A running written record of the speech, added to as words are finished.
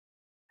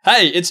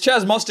Hey, it's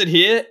Chaz Mostert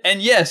here,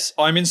 and yes,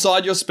 I'm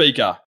inside your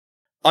speaker.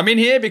 I'm in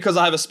here because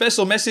I have a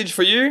special message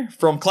for you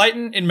from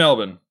Clayton in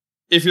Melbourne.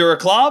 If you're a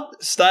club,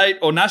 state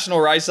or national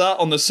racer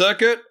on the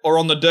circuit or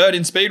on the dirt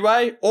in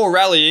Speedway or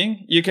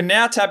rallying, you can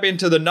now tap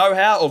into the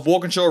know-how of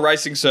Walkinshaw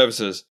Racing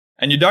Services,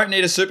 and you don't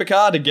need a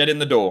supercar to get in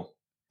the door.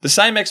 The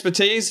same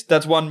expertise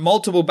that's won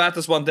multiple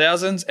Bathurst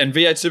 1000s and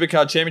V8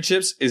 Supercar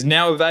Championships is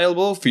now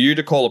available for you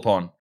to call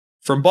upon.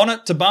 From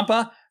bonnet to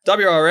bumper,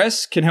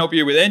 WRS can help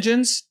you with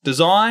engines,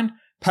 design,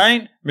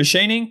 paint,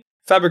 machining,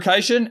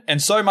 fabrication,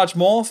 and so much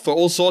more for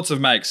all sorts of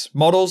makes,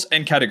 models,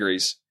 and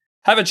categories.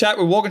 Have a chat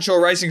with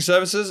Walkinshaw Racing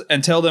Services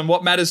and tell them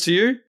what matters to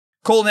you.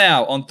 Call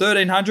now on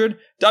 1300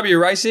 W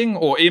Racing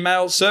or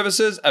email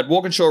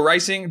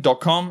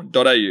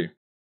services@walkinshawracing.com.au.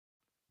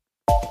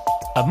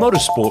 A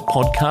Motorsport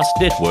Podcast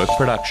Network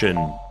production.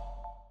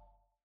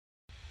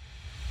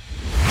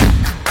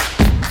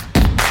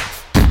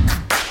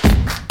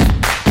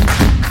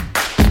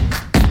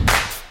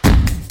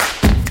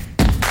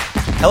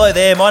 Hello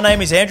there, my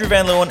name is Andrew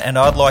Van Leeuwen and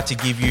I'd like to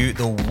give you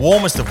the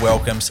warmest of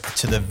welcomes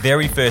to the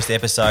very first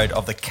episode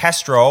of the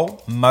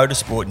Castrol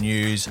Motorsport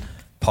News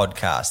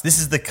podcast. This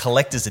is the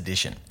collector's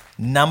edition,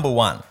 number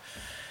 1.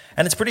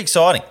 And it's pretty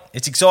exciting.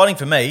 It's exciting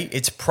for me.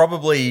 It's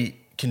probably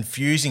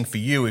confusing for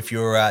you if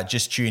you're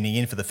just tuning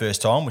in for the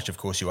first time, which of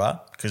course you are,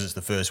 because it's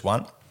the first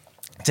one.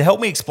 To help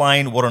me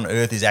explain what on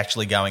earth is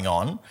actually going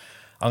on,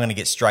 I'm going to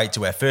get straight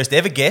to our first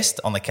ever guest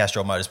on the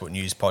Castrol Motorsport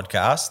News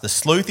podcast, the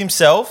sleuth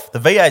himself, the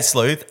V8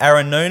 sleuth,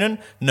 Aaron Noonan.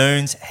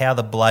 Noons, how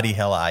the bloody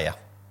hell are you?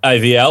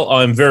 AVL,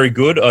 I'm very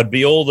good. I'd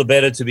be all the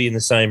better to be in the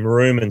same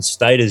room and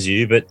state as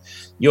you, but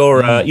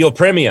your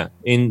premier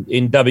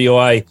in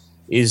WA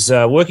is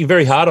working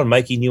very hard on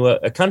making you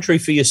a country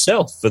for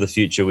yourself for the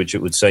future, which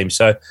it would seem.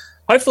 So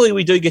hopefully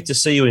we do get to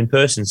see you in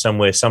person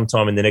somewhere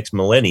sometime in the next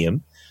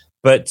millennium.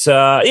 But,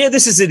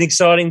 this is an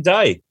exciting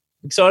day.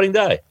 Exciting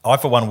day. I,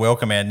 for one,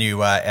 welcome our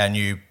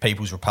new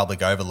People's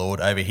Republic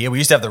overlord over here. We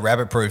used to have the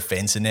rabbit-proof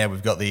fence, and now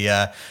we've got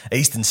the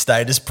Eastern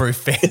Status-proof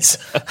fence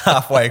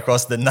halfway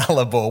across the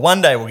Nullarbor. One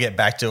day we'll get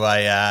back to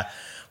a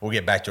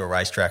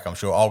racetrack. I'm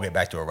sure I'll get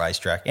back to a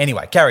racetrack.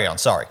 Anyway, carry on.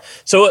 Sorry.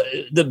 So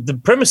the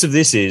premise of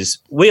this is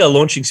we are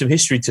launching some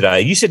history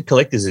today. You said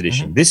collector's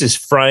edition. Mm-hmm. This is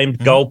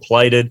framed,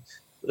 gold-plated,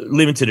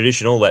 limited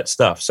edition, all that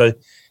stuff. So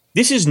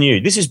this is new.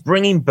 This is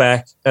bringing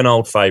back an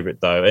old favourite,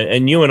 though.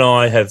 And you and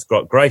I have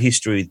got great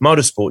history with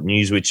Motorsport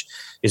News, which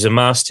is a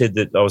masthead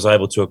that I was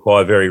able to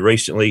acquire very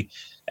recently.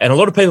 And a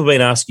lot of people have been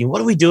asking, what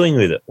are we doing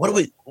with it? What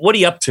are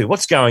you up to?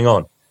 What's going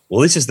on?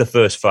 Well, this is the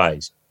first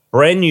phase.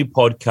 Brand new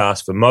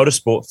podcast for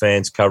motorsport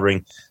fans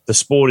covering the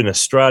sport in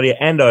Australia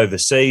and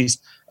overseas.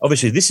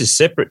 Obviously, this is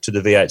separate to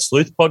the V8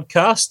 Sleuth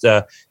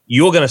podcast.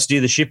 You're going to steer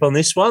the ship on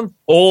this one,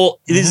 or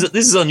this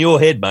is on your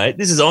head, mate.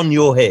 This is on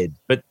your head,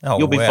 but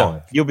you'll be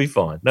fine. You'll be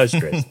fine. No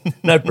stress,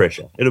 no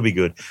pressure. It'll be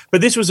good. But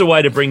this was a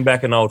way to bring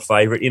back an old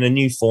favourite in a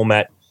new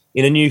format,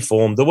 in a new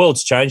form. The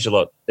world's changed a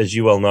lot, as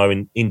you well know,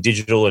 in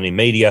digital and in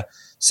media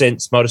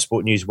since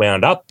Motorsport News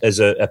wound up as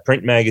a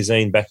print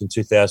magazine back in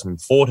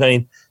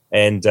 2014.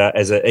 And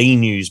as an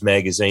e-news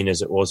magazine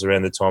as it was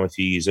around the time a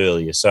few years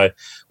earlier. So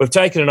we've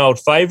taken an old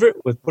favourite,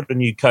 we've put a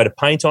new coat of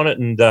paint on it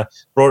and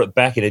brought it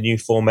back in a new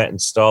format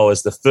and style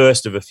as the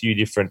first of a few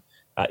different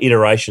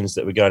iterations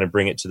that we're going to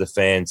bring it to the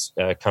fans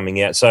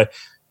coming out. So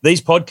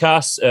these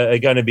podcasts are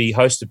going to be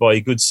hosted by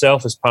your good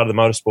self as part of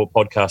the Motorsport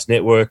Podcast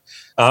Network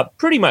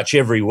pretty much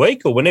every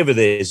week or whenever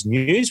there's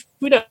news.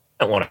 We don't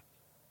want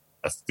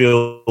to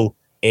fill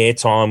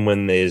airtime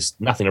when there's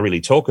nothing to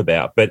really talk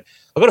about. But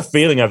I've got a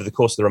feeling over the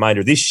course of the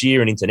remainder of this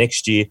year and into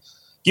next year,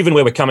 given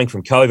where we're coming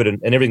from COVID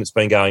and everything that's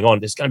been going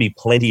on, there's going to be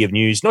plenty of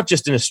news, not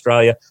just in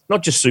Australia,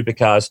 not just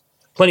supercars,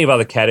 plenty of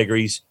other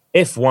categories,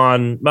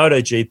 F1,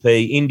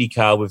 MotoGP,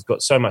 IndyCar. We've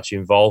got so much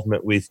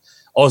involvement with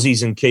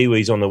Aussies and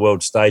Kiwis on the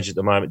world stage at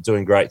the moment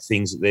doing great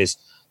things. There's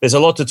a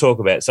lot to talk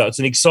about. So it's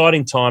an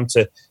exciting time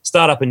to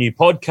start up a new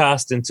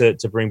podcast and to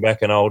bring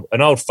back an old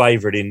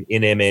favourite in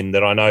MN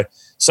that I know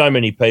so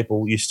many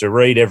people used to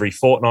read every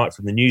fortnight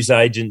from the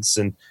newsagents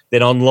and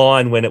then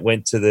online when it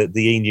went to the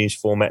e-news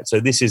format. So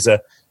this is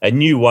a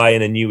new way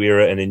and a new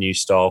era and a new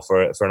style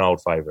for an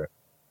old favourite.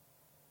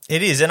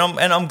 It is, and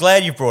I'm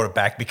glad you brought it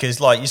back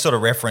because, like you sort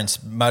of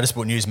referenced,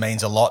 Motorsport News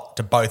means a lot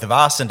to both of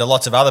us and to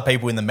lots of other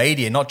people in the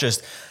media, not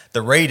just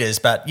the readers,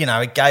 but, you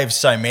know, it gave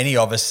so many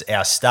of us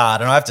our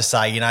start. And I have to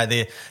say, you know,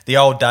 the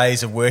old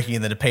days of working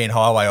in the Nepean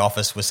Highway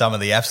office were some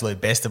of the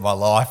absolute best of my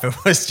life.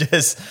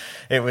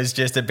 It was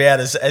just about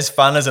as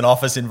fun as an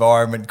office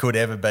environment could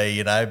ever be,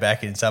 you know,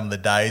 back in some of the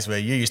days where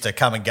you used to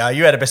come and go.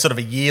 You had a sort of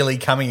a yearly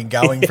coming and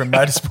going from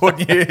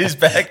Motorsport News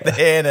back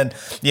then. And,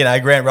 you know,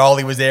 Grant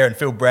Rowley was there and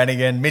Phil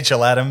Brannigan,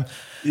 Mitchell Adam.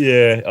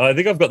 Yeah, I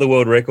think I've got the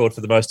world record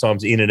for the most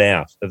times in and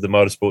out of the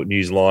Motorsport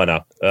News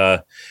lineup.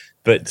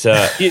 But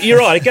you're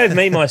right. It gave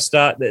me my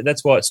start.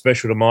 That's why it's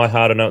special to my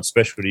heart. I know it's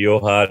special to your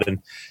heart, and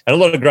a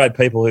lot of great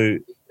people who.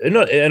 And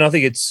I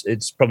think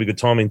it's probably good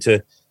timing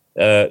to.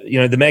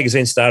 The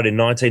magazine started in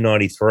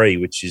 1993,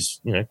 which is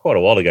quite a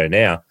while ago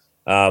now.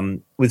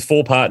 With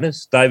four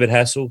partners: David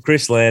Hassel,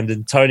 Chris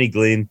Lambden, Tony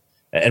Glynn,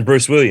 and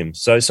Bruce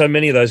Williams. So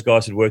many of those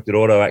guys had worked at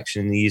Auto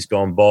Action in the years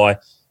gone by,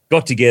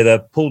 got together,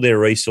 pulled their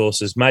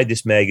resources, made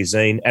this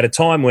magazine at a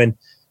time when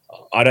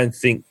I don't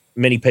think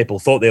many people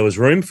thought there was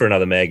room for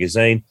another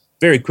magazine.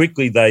 Very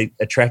quickly, they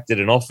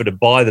attracted an offer to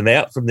buy them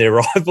out from their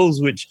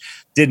rivals, which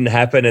didn't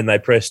happen, and they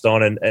pressed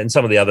on, and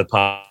some of the other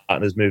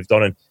partners moved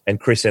on, and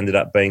Chris ended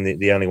up being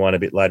the only one a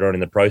bit later on in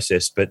the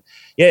process. But,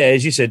 yeah,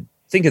 as you said,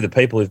 think of the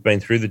people who've been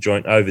through the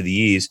joint over the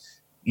years,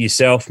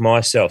 yourself,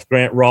 myself,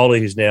 Grant Rowley,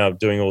 who's now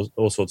doing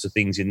all sorts of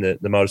things in the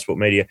motorsport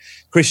media,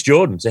 Chris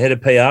Jordan's the head of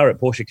PR at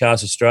Porsche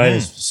Cars Australia,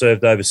 has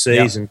served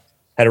overseas and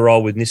had a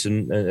role with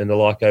Nissan and the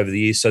like over the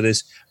years. So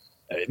there's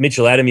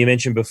Mitchell Adam, you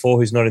mentioned before,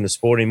 who's not in the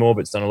sport anymore,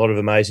 but has done a lot of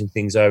amazing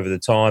things over the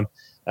time.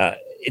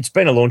 It's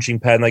been a launching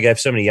pad, and they gave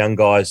so many young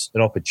guys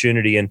an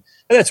opportunity. And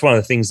that's one of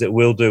the things that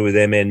we'll do with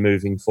MN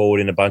moving forward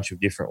in a bunch of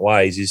different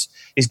ways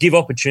is give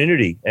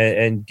opportunity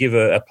and give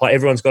a play.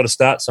 Everyone's got to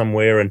start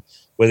somewhere, and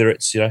whether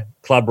it's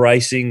club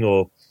racing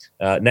or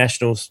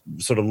national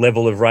sort of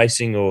level of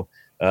racing or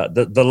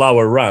the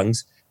lower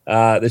rungs,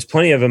 there's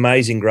plenty of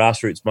amazing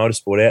grassroots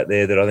motorsport out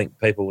there that I think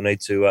people will need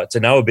to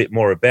know a bit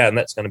more about, and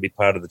that's going to be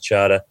part of the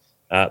charter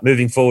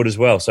moving forward as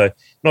well. So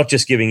not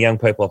just giving young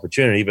people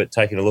opportunity, but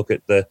taking a look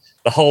at the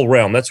whole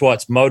realm. That's why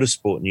it's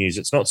motorsport news.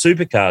 It's not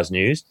supercars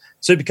news.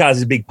 Supercars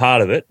is a big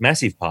part of it,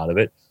 massive part of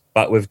it,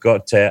 but we've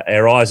got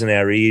our eyes and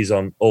our ears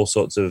on all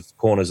sorts of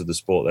corners of the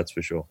sport, that's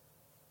for sure.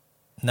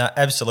 No,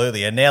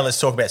 absolutely. And now let's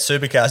talk about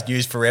supercars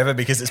news forever,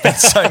 because it's been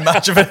so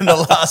much of it in the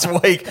last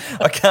week.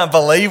 I can't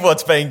believe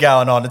what's been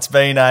going on. It's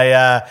been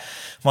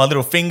my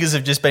little fingers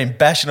have just been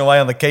bashing away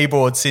on the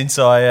keyboard since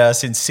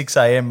 6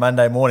 a.m.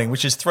 Monday morning,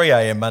 which is 3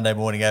 a.m. Monday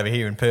morning over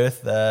here in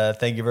Perth.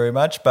 Thank you very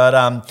much. But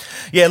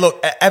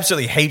look,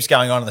 absolutely heaps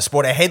going on in the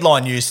sport. Our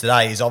headline news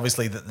today is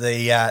obviously that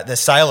the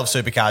sale of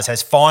supercars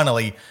has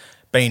finally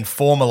been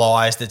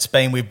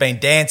formalised. We've been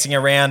dancing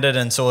around it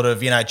and sort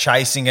of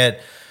chasing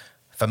it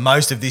for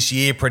most of this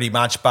year pretty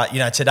much. But,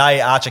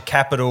 today Archer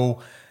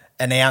Capital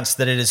announced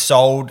that it has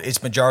sold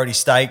its majority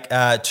stake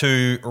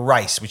to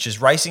Race, which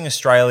is Racing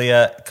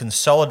Australia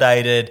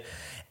Consolidated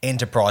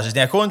Enterprises.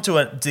 Now, according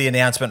to the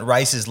announcement,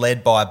 Race is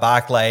led by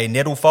Barclay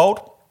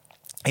Nettlefold.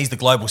 He's the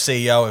global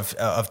CEO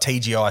of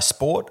TGI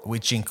Sport,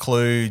 which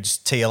includes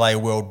TLA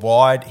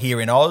Worldwide here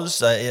in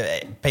Oz.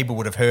 People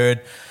would have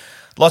heard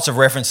lots of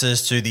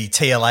references to the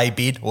TLA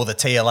bid or the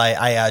TLA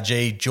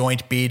ARG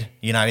joint bid,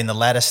 in the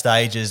latter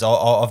stages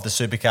of the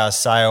supercar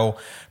sale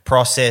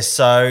process.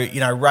 So,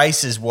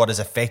 Race is what has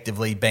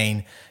effectively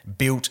been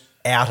built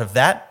out of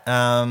that.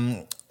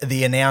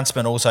 The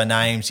announcement also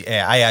names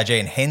ARG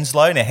and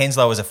Henslow. Now,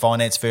 Henslow is a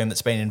finance firm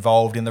that's been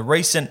involved in the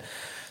recent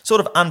sort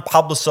of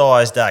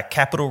unpublicised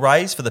capital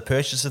raise for the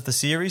purchase of the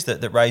series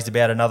that raised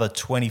about another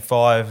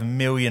 $25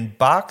 million.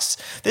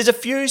 There's a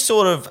few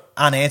sort of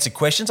unanswered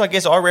questions. I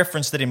guess I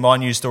referenced it in my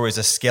news story as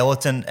a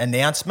skeleton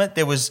announcement.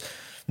 There was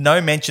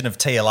no mention of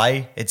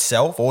TLA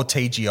itself or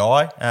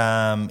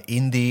TGI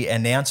in the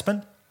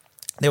announcement.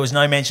 There was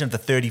no mention of the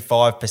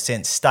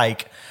 35%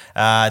 stake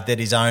that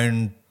is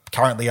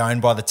currently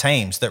owned by the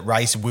teams that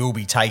Race will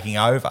be taking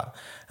over.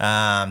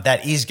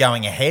 That is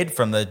going ahead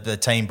from the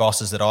team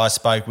bosses that I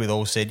spoke with.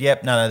 All said,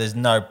 yep, no, there's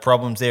no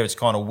problems there. It's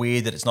kind of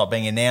weird that it's not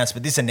being announced.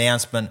 But this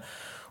announcement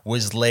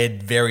was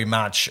led very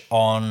much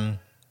on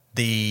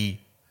the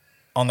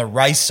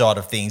Race side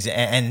of things,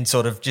 and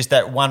sort of just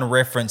that one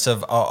reference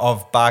of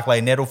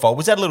Barclay Nettlefold.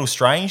 Was that a little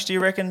strange, do you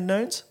reckon,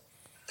 Noons?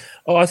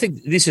 Oh, I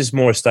think this is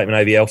more a statement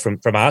AVL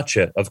from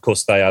Archer. Of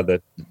course, they are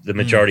the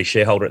majority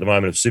shareholder at the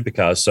moment of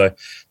supercars. So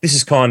this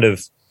is kind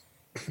of,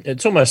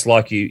 it's almost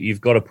like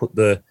you've got to put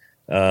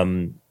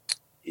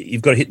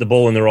you've got to hit the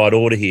ball in the right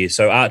order here.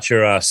 So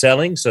Archer are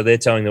selling, so they're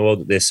telling the world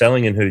that they're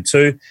selling, and who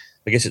to.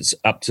 I guess it's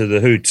up to the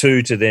who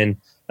to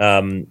then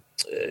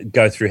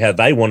go through how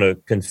they want to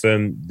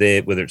confirm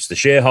whether it's the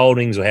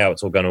shareholdings or how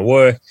it's all going to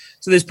work.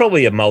 So there's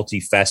probably a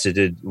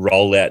multifaceted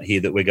rollout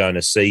here that we're going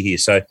to see here.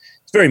 So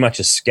it's very much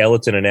a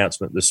skeleton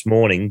announcement this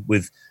morning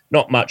with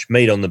not much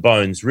meat on the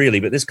bones, really,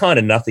 but there's kind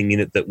of nothing in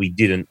it that we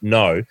didn't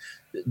know.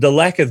 The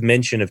lack of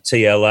mention of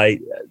TLA,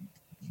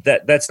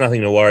 that's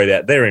nothing to worry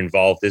about. They're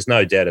involved. There's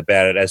no doubt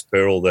about it, as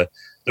per all the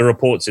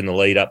reports in the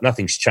lead up.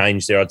 Nothing's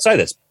changed there. I'd say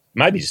that's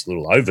maybe just a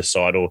little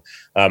oversight, or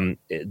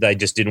they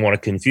just didn't want to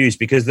confuse,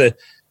 because the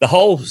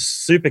whole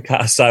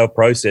supercar sale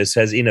process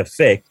has, in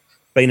effect,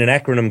 been an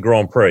acronym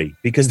Grand Prix,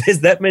 because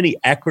there's that many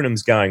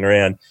acronyms going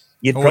around.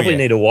 You'd probably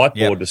need a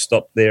whiteboard to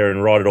stop there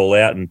and write it all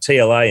out, and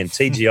TLA and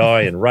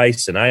TGI and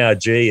Race and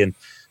ARG. And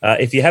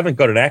if you haven't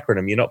got an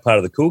acronym, you're not part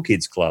of the cool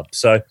kids club.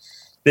 So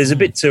there's a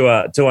bit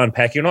to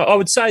unpack here. And I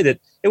would say that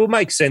it will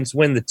make sense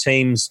when the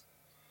teams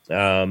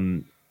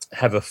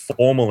have a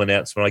formal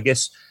announcement, I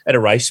guess, at a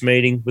race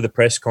meeting with a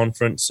press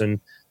conference, and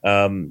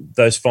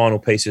those final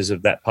pieces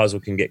of that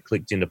puzzle can get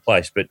clicked into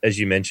place. But as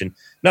you mentioned,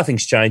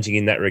 nothing's changing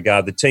in that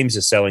regard. The teams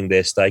are selling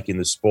their stake in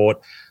the sport.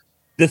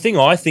 The thing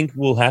I think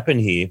will happen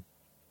here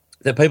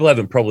that people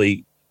haven't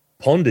probably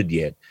pondered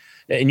yet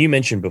and you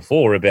mentioned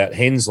before about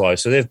Henslow,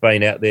 so they've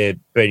been out there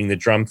beating the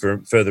drum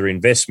for further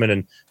investment,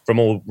 and from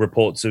all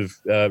reports have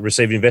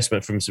received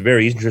investment from some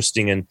very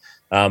interesting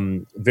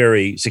and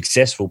very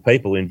successful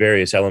people in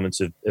various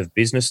elements of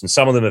business, and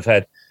some of them have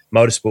had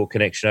motorsport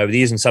connection over the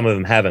years, and some of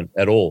them haven't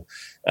at all.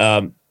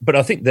 But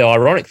I think the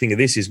ironic thing of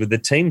this is with the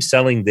team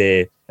selling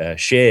their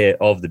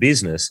share of the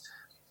business,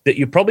 that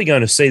you're probably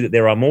going to see that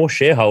there are more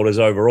shareholders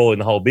overall in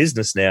the whole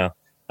business now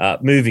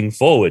moving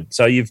forward.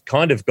 So you've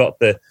kind of got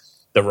the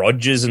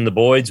Rogers and the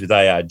Boyds with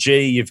ARG,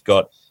 you've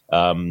got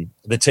the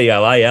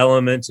TLA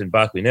element and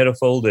Barclay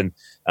Netherfield, and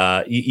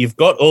you've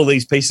got all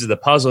these pieces of the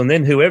puzzle, and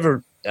then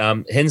whoever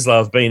Henslow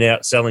have been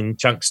out selling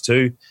chunks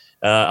to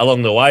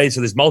along the way. So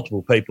there's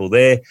multiple people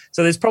there.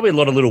 So there's probably a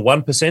lot of little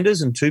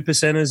 1%ers and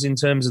 2%ers in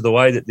terms of the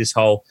way that this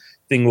whole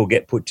thing will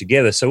get put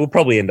together. So we'll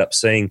probably end up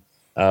seeing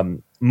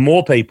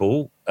more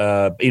people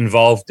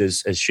involved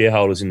as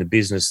shareholders in the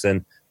business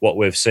than what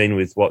we've seen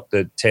with what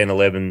the 10,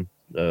 11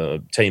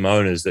 team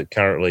owners that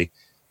currently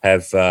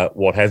have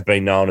what have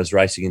been known as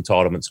racing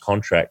entitlements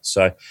contracts.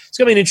 So it's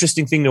going to be an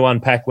interesting thing to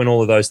unpack when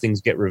all of those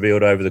things get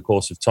revealed over the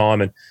course of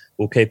time, and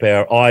we'll keep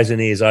our eyes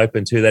and ears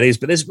open to who that is.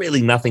 But there's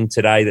really nothing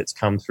today that's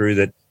come through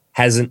that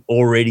hasn't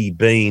already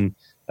been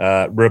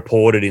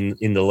reported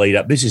in the lead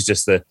up. This is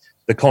just the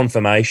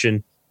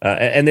confirmation,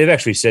 and they've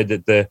actually said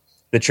that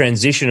the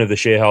transition of the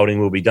shareholding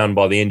will be done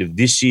by the end of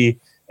this year,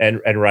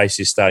 and Race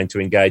is starting to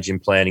engage in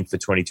planning for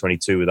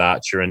 2022 with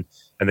Archer and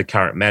the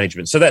current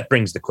management. So that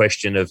brings the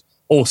question of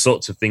all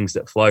sorts of things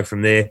that flow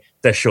from there.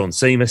 Does Sean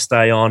Seamer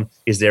stay on?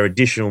 Is there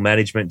additional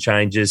management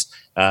changes?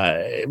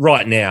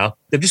 Right now,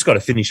 they've just got to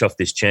finish off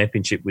this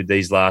championship with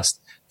these last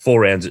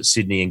 4 rounds at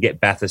Sydney and get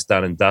Bathurst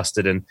done and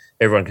dusted, and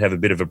everyone can have a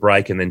bit of a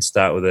break and then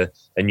start with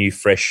a new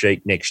fresh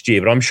sheet next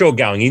year. But I'm sure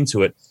going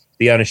into it,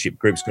 the ownership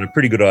group's got a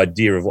pretty good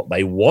idea of what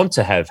they want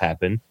to have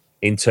happen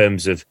in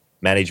terms of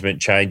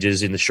management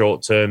changes in the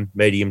short term,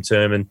 medium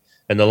term,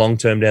 and the long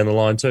term down the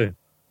line too.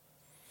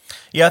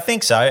 Yeah, I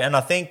think so, and I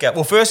think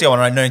well, firstly, I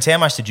want to know, Nunes, how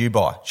much did you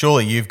buy?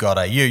 Surely you've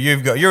got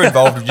you're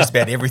involved with just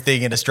about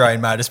everything in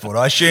Australian motorsport.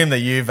 I assume that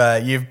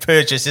you've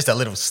purchased just a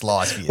little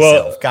slice for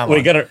yourself.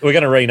 Well, we're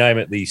gonna rename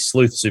it the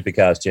Sleuth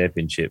Supercars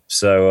Championship.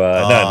 So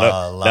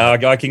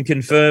no, I can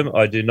confirm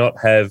I do not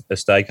have a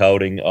stake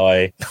holding.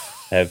 I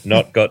have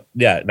not got.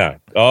 Yeah, no,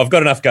 I've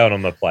got enough going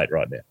on my plate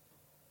right now.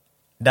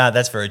 No,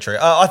 that's very true.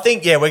 I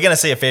think, we're going to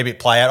see a fair bit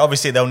play out.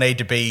 Obviously, there'll need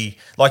to be,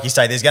 like you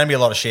say, there's going to be a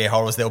lot of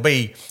shareholders. There'll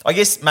be, I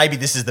guess, maybe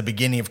this is the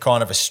beginning of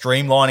kind of a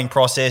streamlining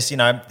process. You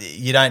know,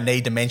 you don't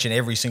need to mention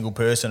every single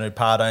person who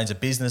part owns a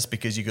business,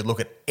 because you could look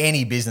at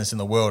any business in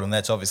the world, and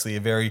that's obviously a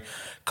very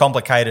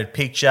complicated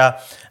picture.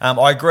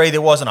 I agree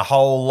there wasn't a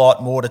whole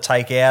lot more to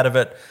take out of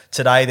it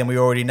today than we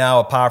already know,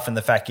 apart from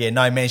the fact,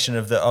 no mention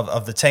of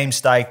the team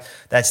stake.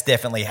 That's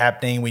definitely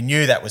happening. We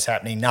knew that was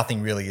happening.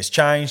 Nothing really has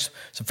changed.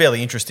 Some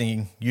fairly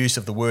interesting use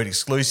of the word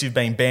exclusive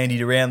being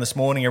bandied around this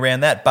morning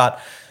around that.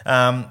 But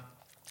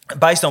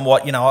based on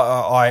what,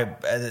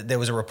 there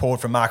was a report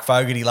from Mark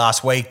Fogarty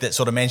last week that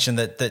sort of mentioned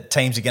that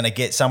teams are going to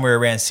get somewhere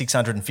around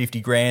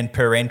 $650,000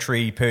 per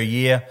entry per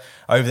year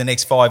over the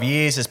next 5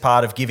 years as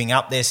part of giving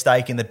up their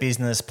stake in the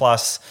business,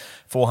 plus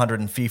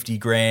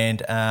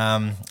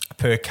 $450,000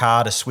 per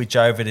car to switch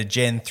over to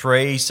Gen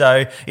 3.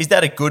 So is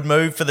that a good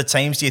move for the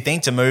teams, do you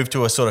think, to move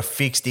to a sort of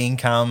fixed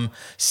income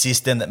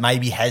system that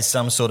maybe has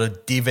some sort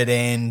of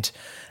dividend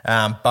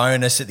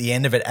bonus at the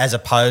end of it, as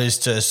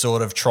opposed to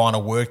sort of trying to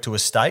work to a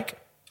stake?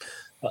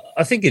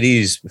 I think it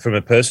is from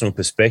a personal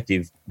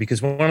perspective,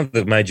 because one of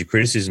the major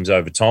criticisms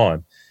over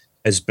time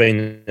has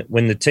been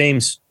when the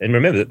teams, and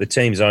remember that the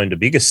teams owned a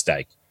bigger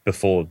stake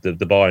before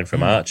the buy-in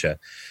from Archer,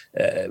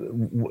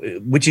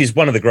 which is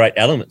one of the great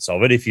elements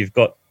of it. If you've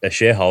got a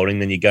shareholding,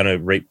 then you're going to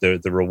reap the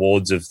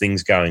rewards of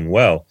things going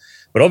well.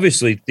 But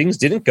obviously things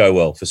didn't go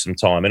well for some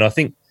time, and I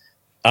think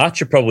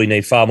Archer probably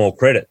need far more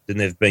credit than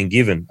they've been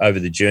given over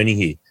the journey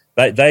here.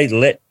 They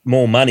let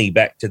more money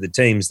back to the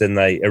teams than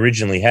they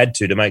originally had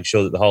to make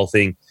sure that the whole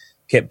thing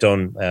kept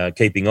on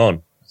keeping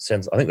on.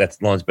 I think that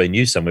line's been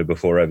used somewhere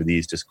before over the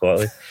years, just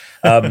quietly.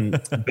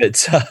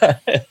 But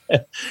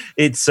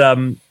it's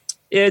an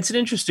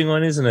interesting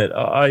one, isn't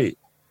it?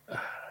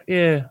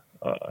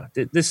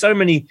 There's so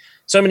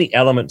many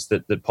elements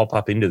that pop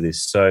up into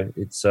this. So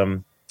it's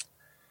we'll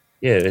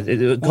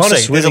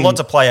see. There's a lot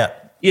to play out.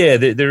 Yeah,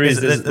 there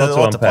is. There's a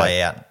lot to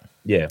play out.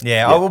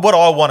 Yeah. What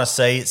I want to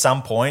see at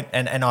some point,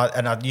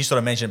 and you sort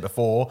of mentioned it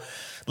before,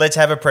 let's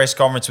have a press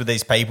conference with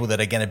these people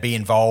that are going to be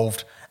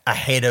involved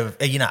ahead of,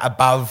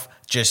 above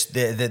just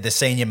the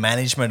senior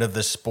management of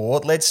the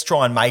sport. Let's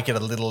try and make it a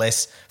little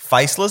less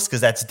faceless, because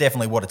that's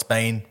definitely what it's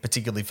been,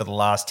 particularly for the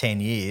last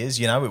 10 years.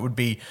 It would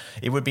be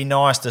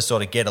nice to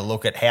sort of get a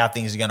look at how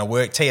things are going to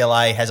work.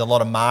 TLA has a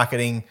lot of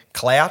marketing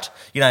clout.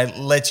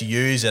 Let's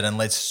use it, and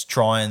let's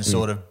try and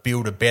sort of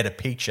build a better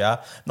picture,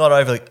 not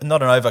an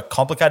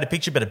overcomplicated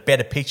picture, but a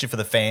better picture for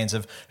the fans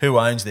of who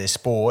owns their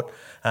sport.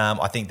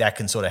 I think that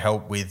can sort of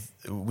help with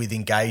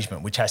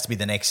engagement, which has to be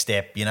the next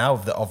step,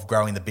 of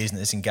growing the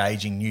business,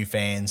 engaging new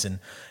fans and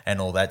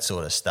all that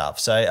sort of stuff.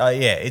 So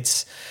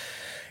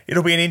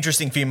It'll be an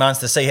interesting few months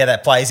to see how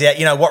that plays out.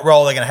 You know, what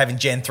role they're going to have in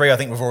Gen 3. I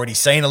think we've already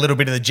seen a little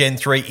bit of the Gen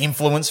 3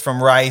 influence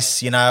from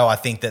race. You know, I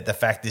think that the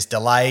fact this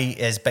delay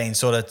has been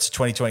sort of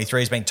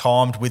 2023 has been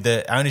timed with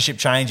the ownership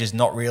change is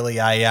not really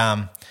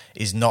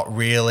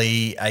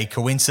a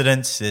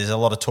coincidence. There's a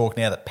lot of talk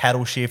now that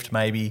Paddle Shift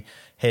may be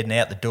heading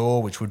out the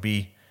door, which would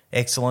be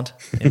excellent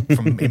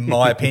in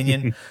my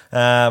opinion.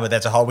 But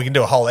that's we can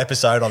do a whole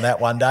episode on that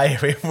one day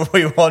if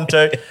we want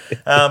to.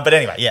 But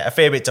anyway, yeah, a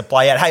fair bit to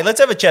play out. Hey, let's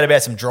have a chat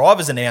about some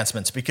drivers'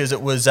 announcements because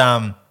it was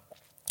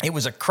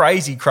a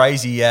crazy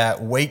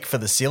week for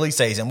the silly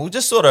season. We'll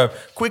just sort of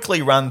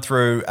quickly run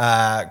through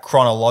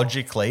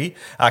chronologically.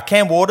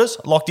 Cam Waters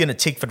locked in at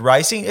Tickford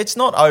Racing. It's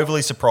not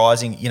overly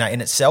surprising, you know, in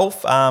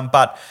itself,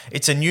 but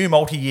it's a new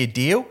multi-year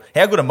deal.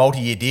 How good are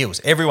multi-year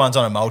deals? Everyone's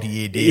on a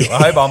multi-year deal. I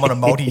hope I'm on a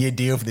multi-year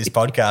deal for this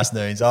podcast,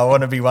 Noons. I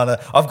want to be one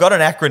of. I've got an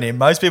acronym.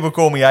 Most people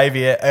call me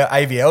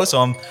AVL,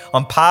 so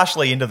I'm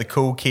partially into the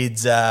cool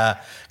kids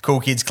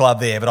club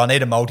there, but I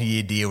need a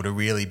multi-year deal to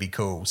really be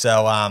cool.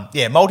 So,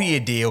 multi-year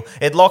deal.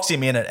 It locks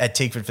him in at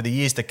Tickford for the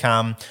years to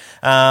come.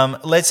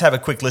 Let's have a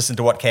quick listen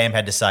to what Cam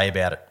had to say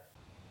about it.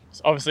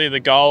 Obviously, the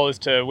goal is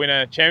to win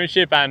a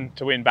championship and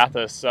to win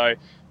Bathurst. So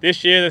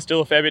this year, there's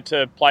still a fair bit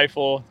to play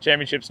for.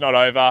 Championship's not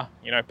over.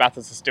 You know,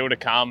 Bathurst is still to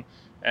come.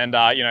 And,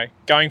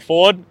 going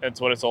forward,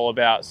 it's what it's all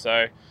about.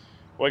 So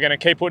we're going to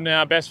keep putting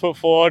our best foot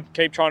forward,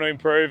 keep trying to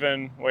improve,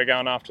 and we're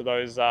going after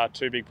those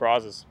two big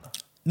prizes.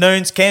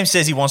 Noons, Cam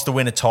says he wants to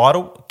win a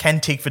title. Can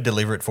Tickford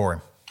deliver it for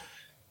him?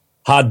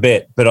 Hard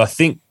bet, but I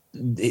think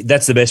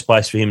that's the best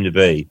place for him to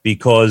be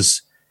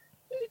because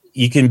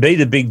you can be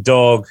the big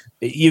dog.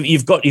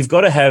 You've got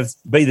to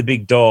be the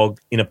big dog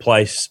in a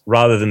place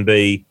rather than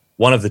be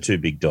one of the two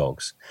big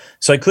dogs.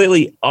 So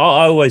clearly,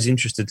 I was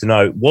interested to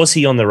know, was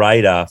he on the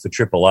radar for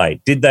Triple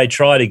Eight? Did they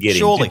try to get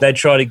him? Did they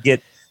try to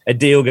get a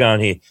deal going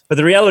here? But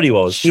the reality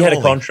was he had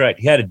a contract,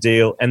 he had a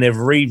deal, and they've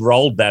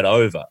re-rolled that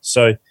over.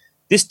 So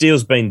this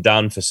deal's been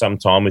done for some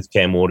time with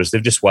Cam Waters.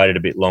 They've just waited a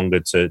bit longer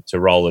to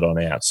roll it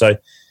on out. So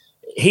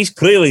he's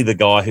clearly the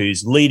guy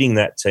who's leading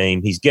that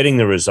team. He's getting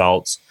the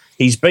results.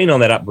 He's been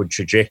on that upward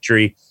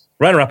trajectory.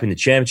 Runner-up in the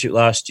championship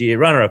last year,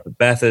 runner-up at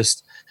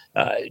Bathurst.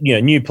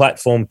 New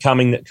platform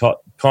coming that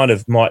kind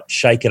of might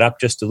shake it up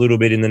just a little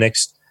bit in the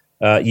next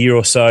year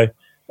or so.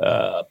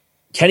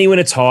 Can he win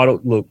a title?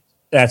 Look,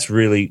 that's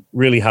really,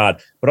 really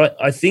hard. But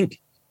I think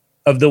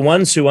of the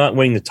ones who aren't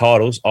winning the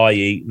titles,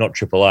 i.e. not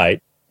Triple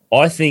Eight,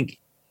 I think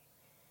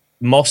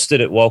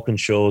Mostert at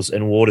Walkinshaws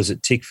and Waters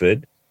at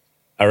Tickford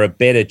are a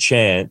better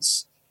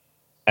chance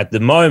at the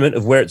moment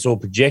of where it's all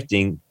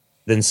projecting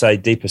than, say,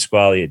 De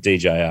Pasquale at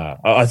DJR.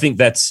 I think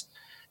that's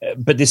 –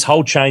 but this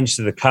whole change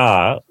to the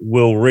car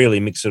will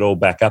really mix it all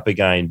back up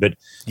again. But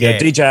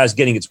DJR is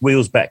getting its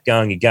wheels back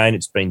going again.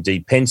 It's been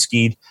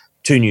de-Penske'd,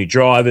 two new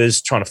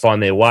drivers trying to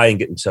find their way and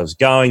get themselves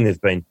going.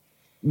 They've been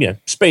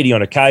speedy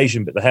on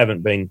occasion, but they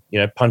haven't been,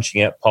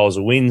 punching out piles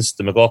of wins.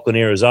 The McLaughlin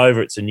era is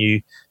over. It's a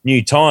new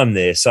time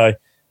there. So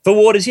for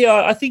Waters,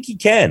 I think he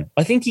can.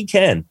 I think he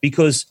can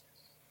because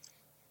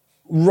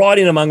right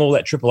in among all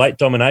that Triple Eight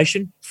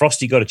domination,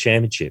 Frosty got a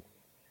championship.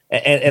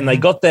 And they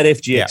got that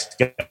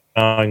FGX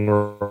going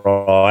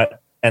right,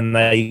 and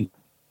they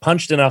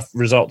punched enough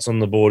results on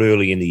the board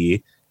early in the year.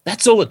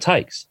 That's all it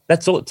takes.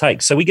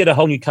 So we get a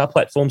whole new car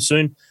platform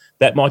soon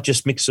that might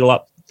just mix it all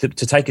up to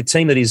take a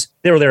team that is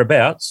there or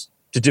thereabouts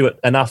to do it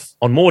enough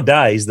on more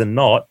days than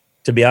not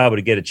to be able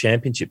to get a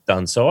championship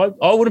done. So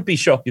I wouldn't be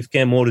shocked if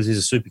Cam Waters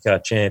is a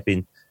supercar champ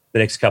in the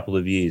next couple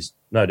of years,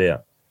 no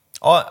doubt.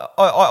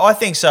 I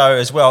think so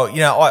as well.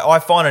 I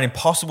find it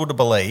impossible to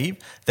believe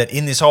that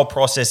in this whole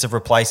process of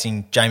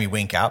replacing Jamie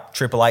Whincup,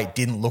 Triple Eight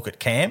didn't look at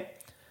Cam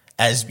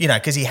as,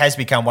 because he has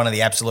become one of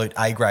the absolute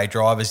A-grade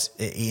drivers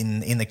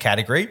in the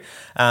category.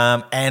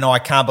 And I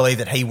can't believe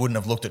that he wouldn't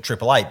have looked at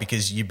Triple Eight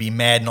because you'd be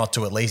mad not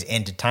to at least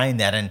entertain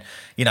that. And,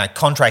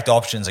 contract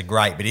options are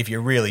great, but if you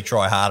really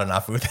try hard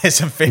enough, there's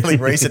some fairly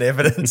recent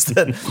evidence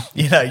that,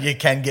 you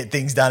can get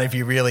things done if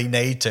you really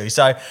need to.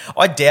 So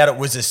I doubt it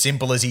was as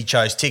simple as he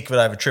chose Tickford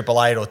over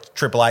Triple Eight or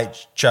Triple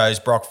Eight chose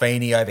Brock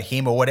Feeney over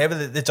him or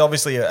whatever. It's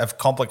obviously a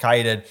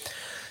complicated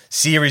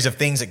series of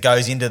things that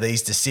goes into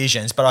these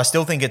decisions, but I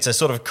still think it's a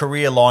sort of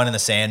career line in the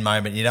sand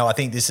moment. I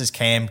think this is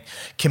Cam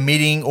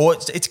committing, or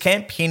it's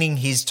Cam pinning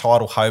his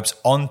title hopes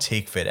on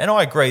Tickford. And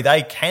I agree,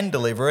 they can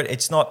deliver it.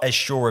 It's not as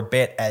sure a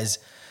bet as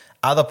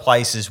other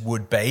places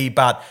would be,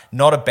 but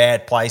not a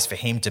bad place for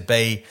him to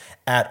be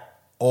at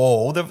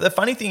all. The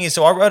funny thing is,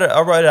 so I wrote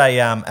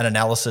an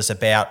analysis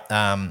about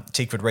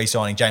Tickford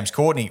re-signing James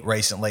Courtney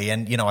recently,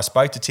 and I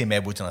spoke to Tim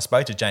Edwards and I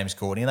spoke to James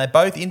Courtney, and they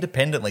both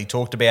independently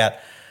talked about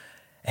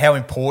how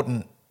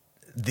important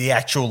the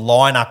actual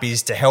lineup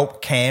is to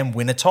help Cam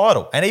win a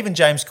title. And even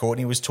James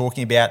Courtney was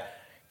talking about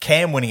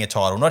Cam winning a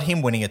title, not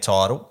him winning a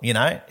title.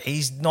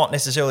 He's not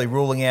necessarily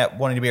ruling out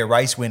wanting to be a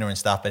race winner and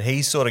stuff, but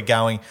he's sort of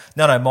going,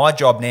 no, my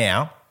job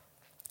now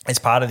as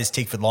part of this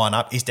Tickford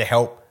lineup is to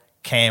help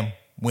Cam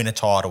win a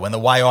title. And the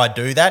way I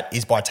do that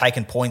is by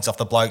taking points off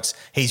the blokes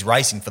he's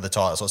racing for the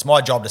title. So it's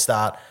my job to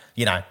start,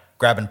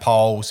 grabbing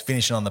poles,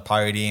 finishing on the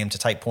podium to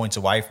take points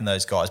away from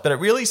those guys. But it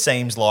really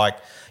seems like,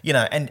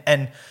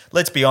 and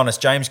let's be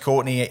honest, James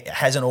Courtney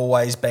hasn't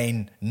always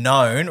been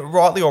known,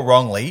 rightly or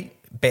wrongly,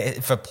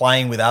 for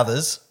playing with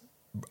others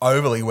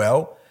overly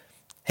well.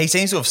 He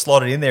seems to have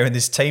slotted in there in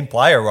this team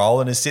player role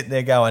and is sitting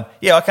there going,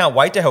 yeah, I can't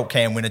wait to help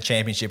Cam win a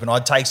championship, and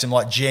I'd take some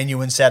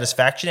genuine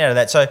satisfaction out of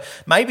that. So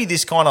maybe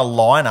this kind of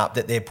lineup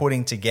that they're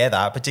putting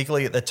together,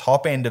 particularly at the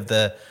top end of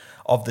the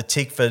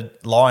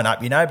Tickford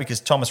lineup,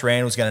 because Thomas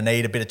Randall's going to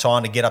need a bit of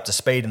time to get up to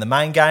speed in the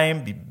main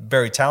game, be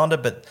very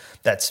talented, but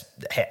that's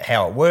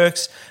how it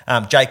works.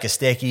 Jake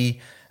Kostecki,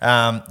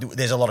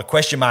 there's a lot of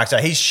question marks. So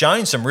he's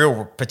shown some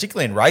real,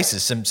 particularly in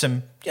races,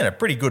 some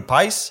pretty good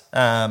pace,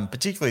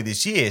 particularly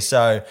this year.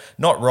 So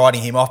not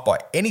writing him off by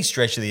any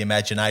stretch of the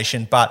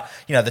imagination. But,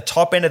 the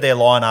top end of their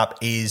lineup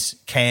is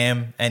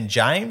Cam and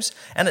James.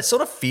 And it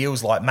sort of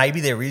feels like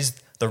maybe there is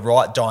the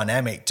right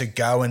dynamic to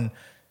go and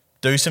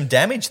do some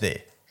damage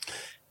there.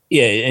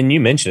 Yeah, and you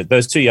mentioned it.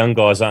 Those two young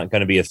guys aren't going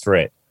to be a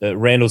threat.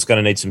 Randall's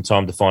going to need some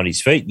time to find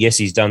his feet. Yes,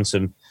 he's done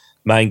some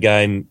main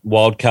game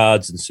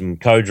wildcards and some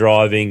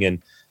co-driving,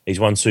 and he's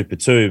won Super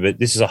 2, but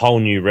this is a whole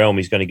new realm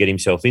he's going to get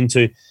himself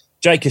into.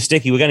 Jake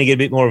Kostecki, we're going to get a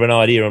bit more of an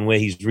idea on where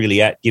he's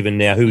really at, given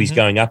now who he's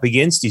going up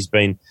against. He's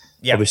been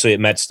obviously at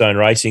Matt Stone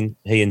Racing.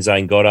 He and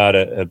Zane Goddard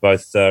are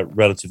both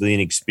relatively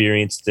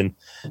inexperienced, and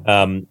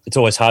it's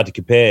always hard to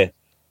compare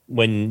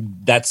when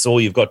that's all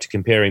you've got to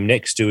compare him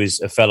next to is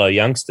a fellow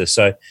youngster.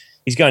 So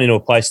he's going into a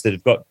place that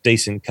have got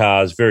decent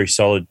cars, very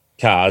solid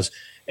cars.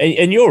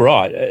 And you're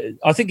right.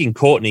 I think in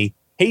Courtney,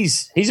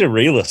 he's a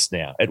realist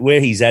now at where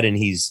he's at in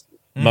his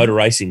motor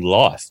racing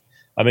life.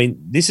 I mean,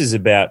 this is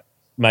about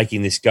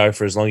making this go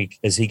for as long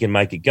as he can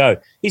make it go.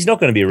 He's not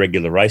going to be a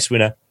regular race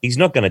winner. He's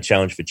not going to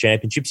challenge for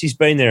championships. He's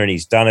been there and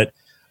he's done it.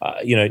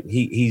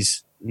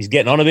 He's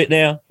getting on a bit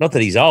now. Not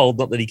that he's old,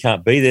 not that he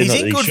can't be there.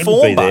 He's in good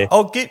form,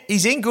 but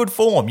he's in good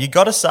form. You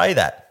got to say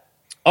that.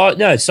 Oh,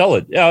 no,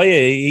 solid. Oh, yeah,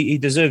 he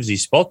deserves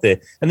his spot there.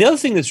 And the other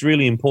thing that's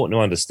really important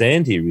to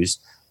understand here is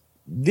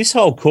this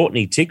whole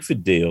Courtney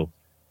Tickford deal,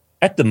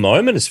 at the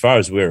moment, as far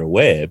as we're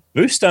aware,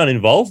 Boost aren't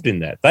involved in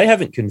that. They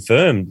haven't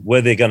confirmed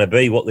where they're going to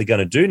be, what they're going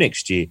to do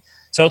next year.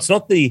 So it's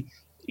not the,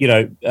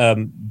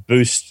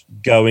 Boost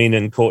go in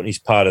and Courtney's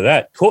part of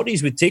that.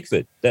 Courtney's with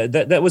Tickford.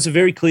 That was a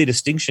very clear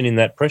distinction in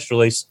that press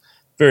release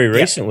very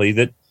recently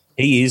that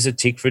he is a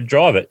Tickford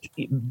driver.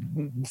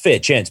 Fair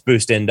chance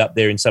Boost end up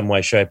there in some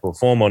way, shape or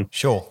form on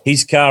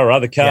his car or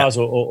other cars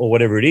or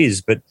whatever it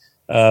is. But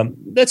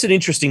that's an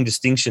interesting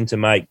distinction to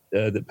make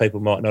that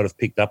people might not have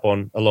picked up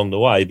on along the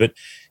way. But,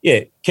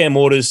 yeah, Cam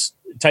Waters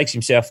takes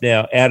himself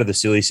now out of the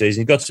silly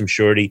season. He got some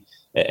surety.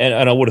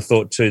 And I would have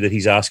thought, too, that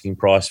his asking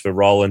price for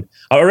Roland,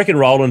 I reckon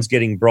Roland's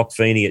getting Brock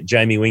Feeney at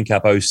Jamie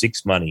Whincup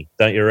 06 money,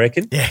 don't you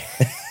reckon? Yeah.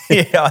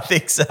 Yeah, I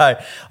think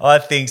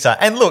so.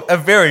 And look, a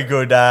very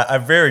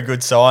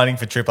good signing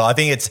for Triple. I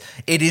think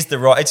it is the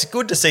right. It's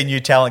good to see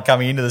new talent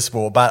coming into the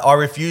sport, but I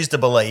refuse to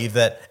believe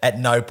that at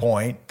no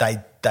point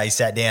they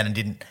sat down and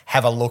didn't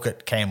have a look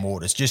at Cam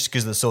Waters just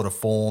because of the sort of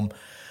form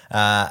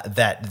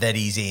that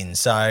he's in.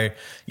 So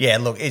yeah,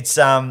 look, it's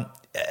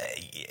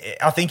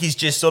I think he's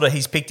just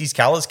he's picked his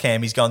colours,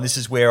 Cam. He's gone, this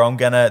is where I'm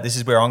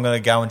gonna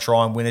go and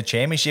try and win a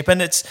championship.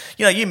 And it's,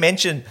 you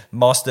mentioned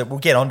Mostert. We'll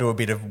get onto a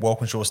bit of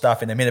Walkinshaw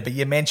stuff in a minute, but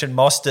you mentioned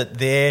Mostert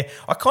there.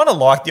 I kind of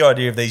like the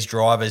idea of these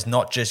drivers,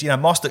 not just,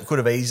 Mostert could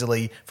have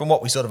easily, from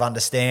what we sort of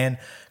understand,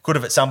 could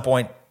have at some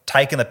point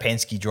taken the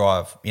Penske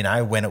drive,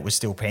 when it was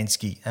still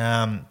Penske.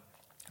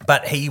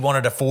 But he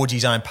wanted to forge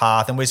his own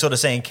path, and we're sort of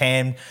seeing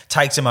Cam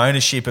take some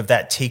ownership of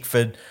that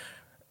Tickford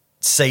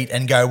seat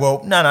and go,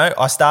 well, no,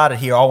 I started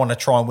here. I want to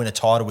try and win a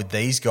title with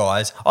these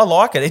guys. I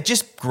like it. It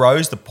just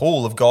grows the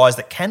pool of guys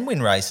that can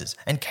win races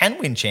and can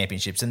win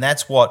championships, and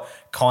that's what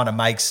kind of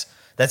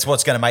that's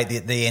what's going to make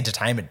the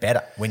entertainment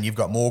better when you've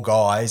got more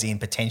guys in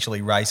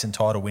potentially race and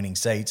title winning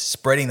seats,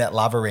 spreading that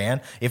love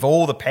around. If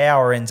all the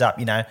power ends up,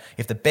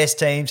 if the best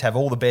teams have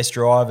all the best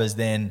drivers,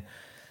 then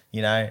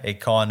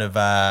it's kind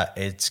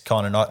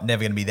of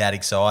never going to be that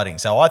exciting.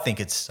 So I think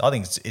it's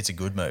a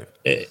good move.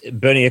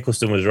 Bernie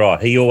Eccleston was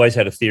right. He always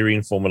had a theory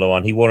in Formula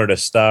One. He wanted a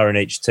star in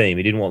each team.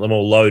 He didn't want them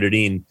all loaded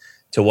in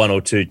to one or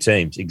two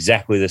teams.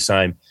 Exactly the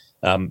same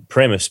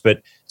premise.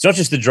 But it's not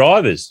just the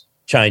drivers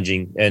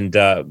changing and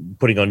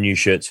putting on new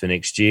shirts for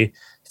next year.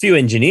 A few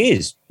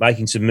engineers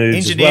making some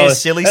moves as well.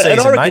 Silly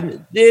season,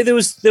 mate. Yeah, there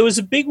was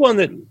a big one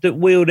that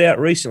wheeled out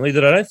recently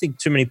that I don't think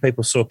too many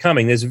people saw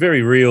coming. There's a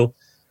very real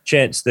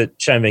chance that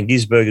Shane Van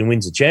Gisbergen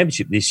wins the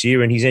championship this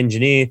year, and his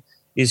engineer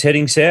is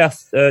heading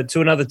south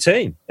to another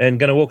team and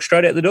going to walk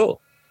straight out the door.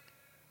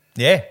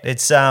 Yeah,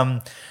 it's.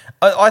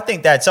 I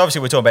think that's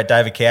obviously we're talking about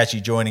David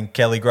Cauchi joining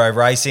Kelly Grove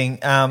Racing.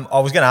 I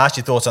was going to ask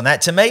your thoughts on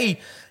that. To me,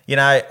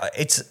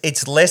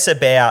 it's less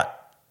about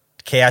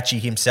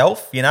Cauchi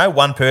himself.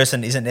 One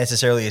person isn't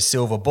necessarily a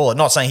silver bullet.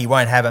 Not saying he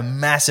won't have a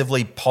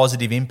massively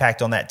positive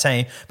impact on that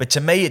team, but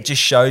to me, it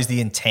just shows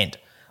the intent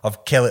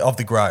of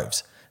the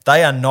Groves.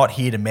 They are not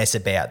here to mess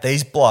about.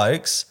 These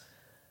blokes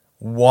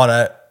want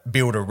to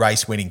build a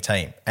race-winning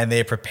team, and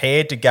they're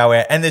prepared to go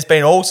out. And there's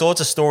been all sorts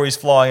of stories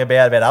flying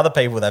about other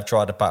people they've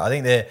tried to pay. I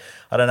think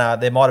I don't know,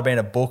 there might have been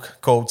a book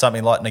called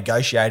something like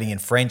Negotiating in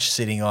French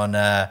sitting on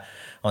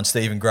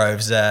Stephen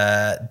Grove's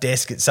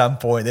desk at some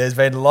point. There's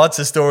been lots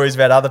of stories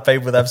about other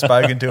people they've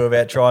spoken to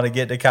about trying to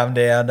get to come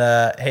down,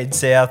 head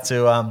south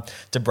to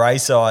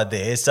Brayside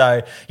there.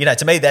 So,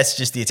 to me, that's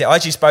just the I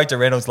actually spoke to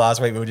Reynolds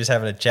last week. We were just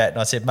having a chat, and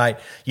I said, mate,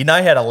 you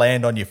know how to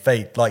land on your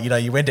feet. Like,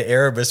 you went to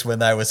Erebus when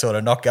they were sort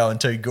of not going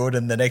too good,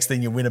 and the next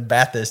thing you win a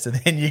Bathurst, and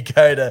then you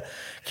go to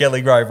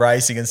Kelly Grove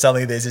Racing, and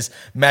suddenly there's this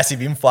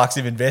massive influx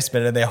of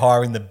investment, and they're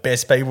hiring the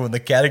best people in the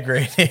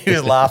category. And he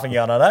was laughing,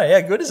 going, I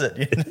know, how good is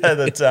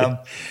it?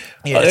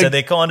 So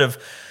they're kind of,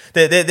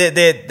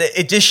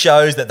 it just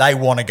shows that they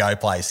want to go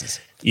places.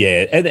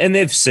 Yeah, and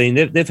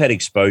they've had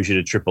exposure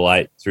to Triple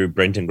Eight through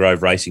Brenton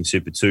Grove Racing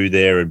Super 2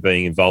 there and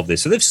being involved there.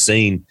 So they've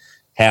seen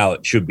how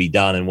it should be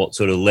done and what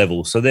sort of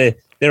level. So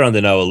they're under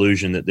no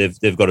illusion that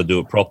they've got to do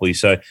it properly.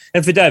 So,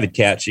 and for David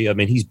Couchy, I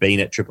mean, he's been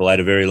at Triple Eight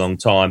a very long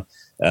time.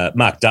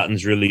 Mark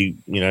Dutton's really,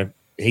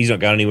 he's not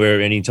going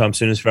anywhere anytime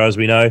soon as far as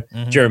we know.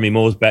 Mm-hmm. Jeremy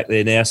Moore's back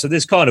there now. So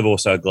there's kind of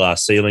also a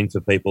glass ceiling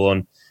for people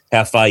on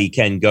how far you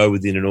can go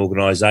within an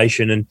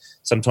organisation, and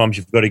sometimes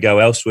you've got to go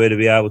elsewhere to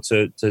be able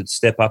to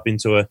step up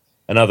into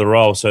another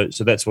role. So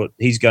that's what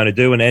he's going to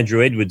do. And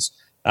Andrew Edwards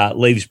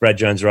leaves Brad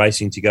Jones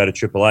Racing to go to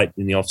Triple Eight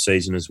in the off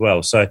season as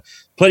well. So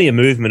plenty of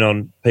movement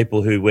on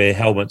people who wear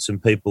helmets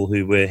and people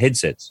who wear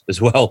headsets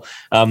as well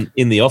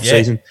in the off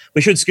season.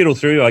 We should skittle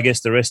through, I guess,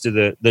 the rest of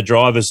the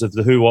drivers of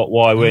the who, what,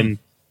 why, when,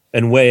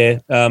 and where.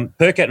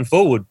 Percat and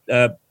Forward,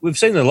 we've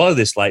seen a lot of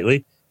this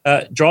lately.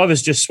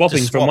 Drivers just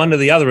swapping from one to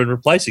the other and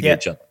replacing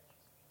each other.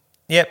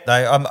 Yep,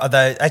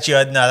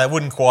 they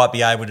wouldn't quite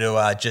be able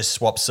to just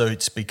swap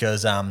suits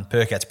because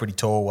Percat's pretty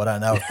tall. I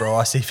don't know if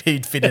Bryce, if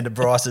he'd fit into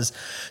Bryce's.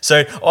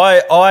 So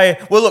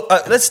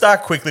let's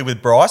start quickly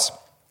with Bryce.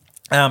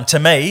 To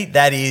me,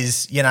 that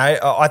is,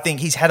 I think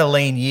he's had a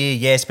lean year,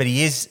 yes, but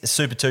he is a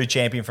Super 2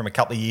 champion from a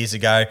couple of years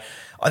ago.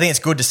 I think it's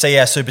good to see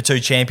our Super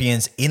 2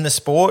 champions in the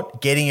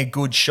sport getting a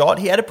good shot.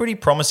 He had a pretty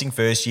promising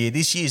first year.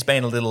 This year's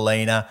been a little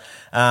leaner.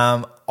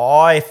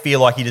 I feel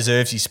like he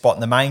deserves his spot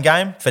in the main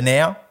game for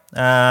now.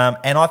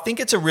 And I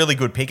think it's a really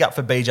good pickup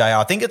for BJR.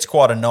 I think it's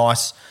quite a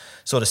nice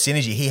sort of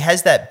synergy. He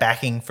has that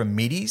backing from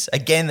middies.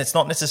 Again, it's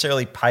not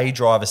necessarily pay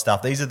driver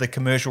stuff. These are the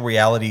commercial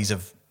realities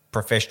of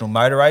professional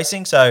motor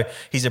racing. So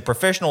he's a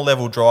professional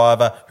level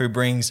driver who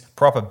brings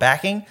proper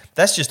backing.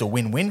 That's just a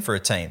win-win for a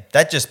team.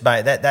 That's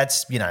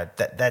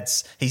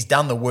he's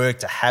done the work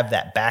to have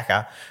that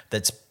backer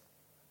that's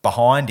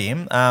behind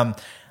him.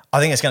 I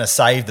think it's going to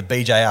save the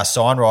BJR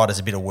sign riders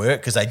a bit of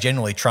work because they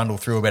generally trundle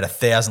through about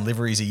 1,000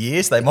 liveries a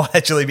year. So they might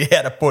actually be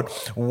able to put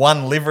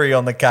one livery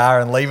on the car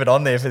and leave it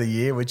on there for the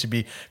year, which would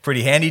be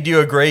pretty handy. Do you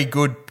agree?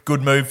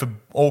 Good move for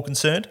all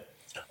concerned?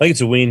 I think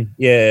it's a win.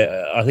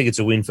 Yeah, I think it's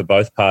a win for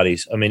both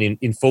parties. I mean,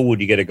 in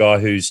Forward, you get a guy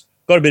who's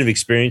got a bit of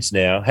experience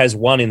now, has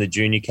won in the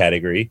junior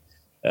category,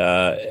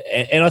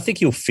 and I think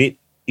he'll fit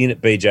in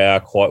at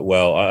BJR quite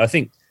well. I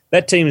think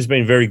that team has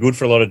been very good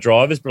for a lot of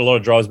drivers, but a lot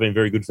of drivers have been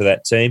very good for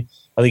that team.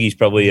 I think he's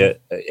probably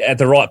at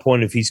the right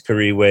point of his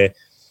career where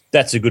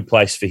that's a good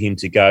place for him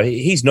to go.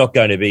 He's not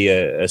going to be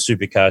a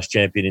supercars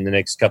champion in the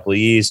next couple of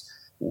years.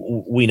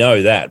 We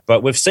know that,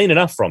 but we've seen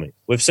enough from him.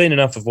 We've seen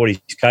enough of what he's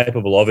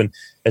capable of, and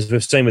as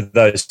we've seen with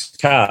those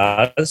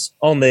cars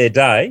on their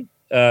day,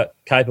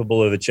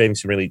 capable of achieving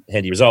some really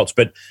handy results.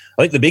 But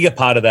I think the bigger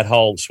part of that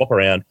whole swap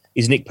around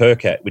is Nick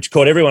Percat, which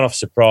caught everyone off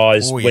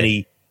surprise when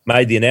he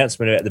made the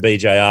announcement about the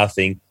BJR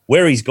thing,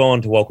 where he's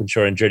gone to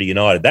Walkinshaw and Andretti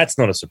United. That's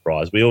not a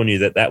surprise. We all knew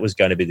that was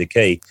going to be the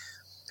key.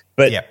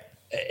 But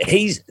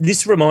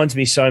this reminds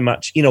me so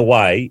much, in a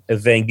way,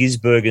 of Van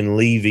Gisbergen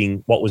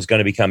leaving what was going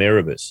to become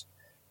Erebus.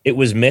 It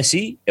was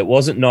messy. It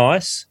wasn't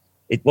nice.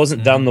 It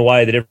wasn't done the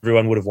way that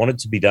everyone would have wanted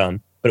to be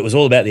done, but it was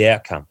all about the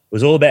outcome. It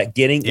was all about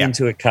getting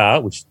into a car,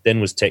 which then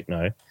was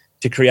Techno,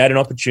 to create an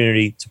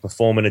opportunity to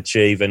perform and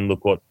achieve, and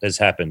look what has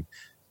happened.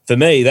 For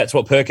me, that's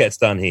what Percat's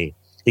done here.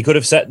 He could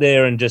have sat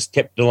there and just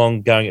kept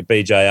along going at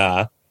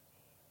BJR.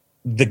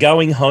 The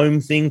going home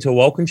thing to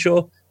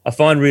Walkinshaw, I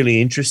find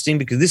really interesting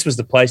because this was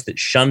the place that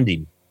shunned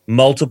him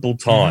multiple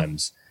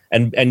times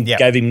and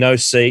gave him no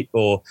seat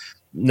or,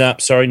 no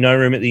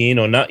room at the inn,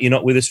 or no, you're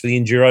not with us for the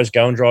Enduros,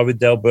 go and drive with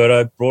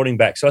D'Alberto, brought him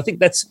back. So I think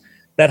that's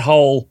that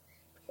whole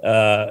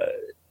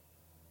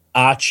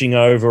arching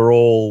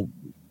overall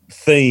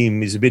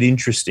theme is a bit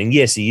interesting.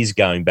 Yes, he is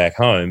going back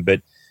home,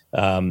 but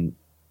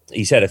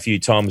he's had a few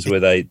times where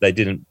they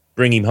didn't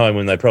bring him home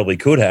when they probably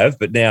could have,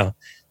 but now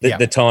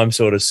the time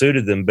sort of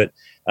suited them. But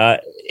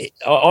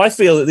I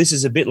feel that this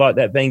is a bit like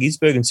that Van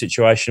Gisbergen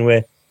situation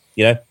where,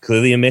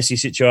 clearly a messy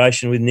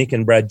situation with Nick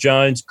and Brad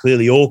Jones,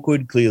 clearly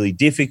awkward, clearly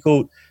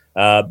difficult,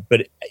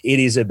 but it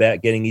is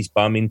about getting his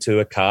bum into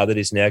a car that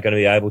is now going to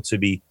be able to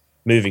be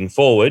moving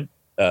forward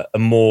a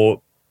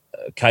more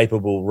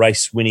capable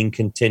race-winning,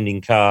 contending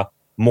car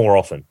more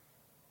often.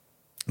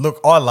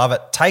 Look, I love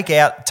it.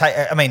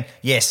 I mean,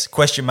 yes,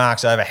 question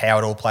marks over how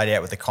it all played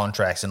out with the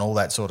contracts and all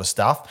that sort of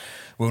stuff.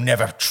 We'll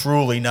never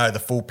truly know the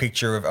full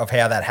picture of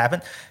how that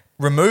happened.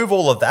 Remove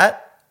all of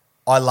that.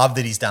 I love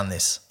that he's done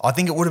this. I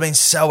think it would have been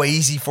so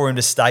easy for him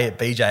to stay at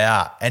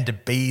BJR and to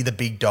be the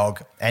big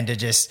dog and to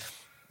just,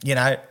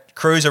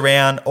 cruise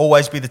around,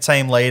 always be the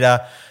team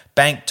leader,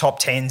 bank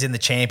top 10s in the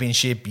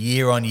championship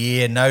year on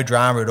year, no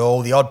drama at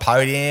all, the odd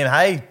podium,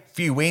 hey,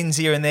 few wins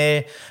here and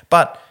there.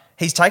 But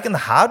he's taken the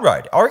hard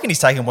road. I reckon he's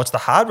taken what's the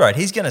hard road.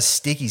 He's going to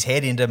stick his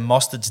head into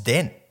Mostert's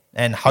den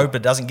and hope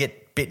it doesn't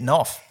get bitten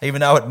off,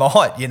 even though it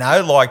might,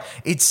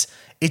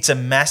 it's a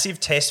massive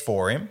test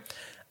for him.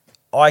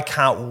 I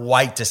can't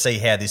wait to see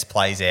how this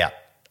plays out.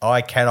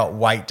 I cannot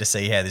wait to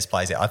see how this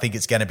plays out. I think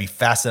it's going to be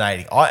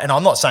fascinating. And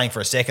I'm not saying for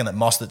a second that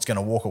Mostert's going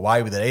to walk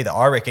away with it either.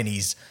 I reckon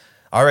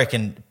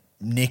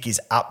Nick is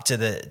up to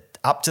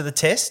the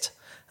test.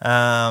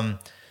 But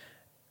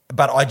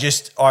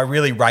I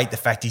really rate the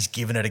fact he's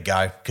given it a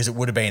go because it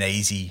would have been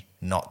easy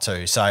not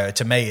to. So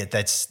to me,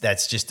 it's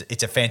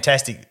a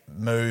fantastic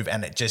move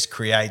and it just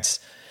creates.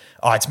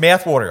 Oh, it's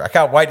mouthwater. I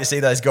can't wait to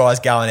see those guys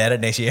going at it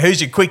next year.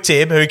 Who's your quick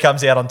Tim? Who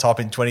comes out on top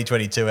in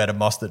 2022 out of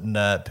Mostert and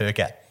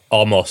Percat?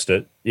 Oh,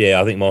 Mostert.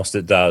 Yeah, I think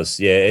Mostert does.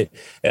 Yeah,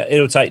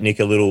 it'll take Nick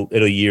a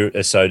year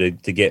or so to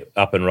get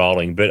up and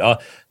rolling.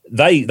 But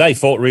they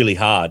fought really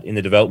hard in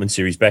the development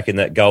series back in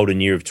that golden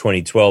year of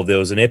 2012. There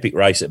was an epic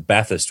race at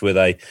Bathurst where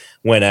they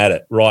went at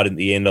it right at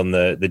the end on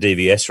the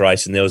DVS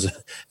race, and there was a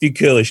few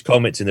curlish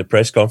comments in the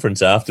press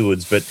conference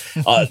afterwards. But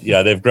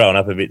they've grown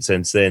up a bit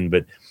since then.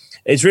 But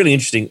it's really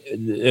interesting,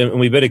 and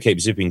we better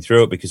keep zipping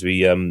through it because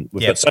we've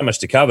got so much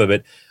to cover.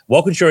 But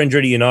Walkinshaw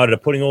Andretti United are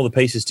putting all the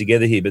pieces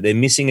together here, but they're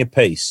missing a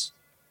piece.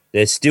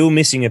 They're still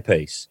missing a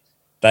piece.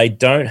 They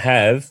don't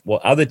have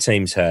what other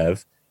teams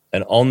have,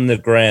 an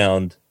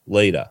on-the-ground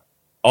leader,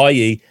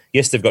 i.e.,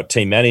 yes, they've got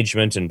team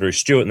management and Bruce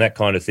Stewart and that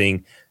kind of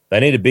thing. They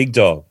need a big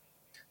dog.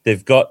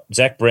 They've got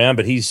Zach Brown,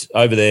 but he's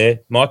over there.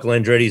 Michael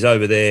Andretti's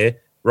over there.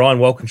 Ryan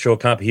Walkinshaw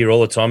can't be here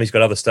all the time. He's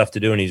got other stuff to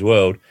do in his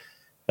world.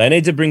 They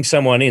need to bring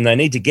someone in. They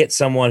need to get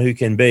someone who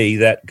can be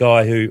that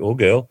guy or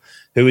girl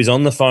who is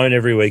on the phone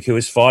every week, who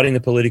is fighting the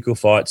political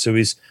fights, who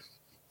is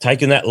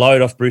taking that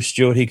load off Bruce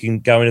Stewart. He can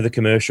go into the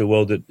commercial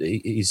world that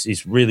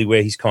is really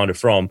where he's kind of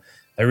from.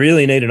 They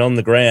really need an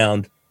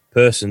on-the-ground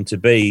person to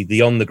be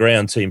the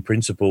on-the-ground team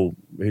principal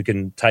who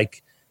can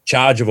take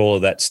charge of all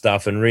of that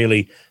stuff and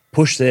really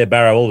push their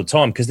barrow all the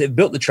time because they've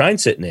built the train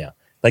set now.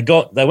 They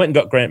went and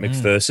got Grant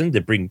McPherson.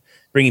 They're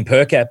bringing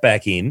Percat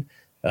back in.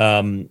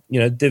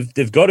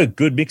 They've got a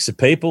good mix of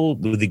people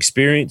with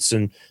experience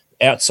and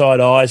outside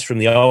eyes from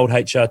the old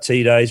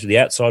HRT days with the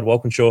outside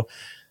Walkinshaw.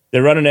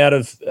 They're running out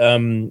of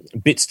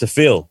bits to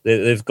fill.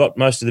 They've got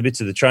most of the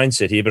bits of the train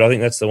set here, but I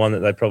think that's the one that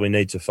they probably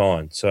need to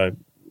find. So,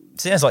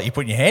 sounds like you're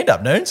putting your hand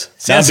up, Noons.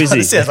 Sounds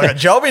like a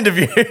job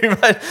interview.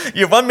 Mate.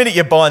 1 minute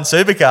you're buying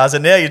supercars,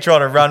 and now you're trying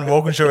to run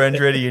Walkinshaw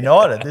Andretti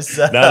United.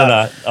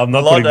 No. I'm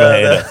not putting my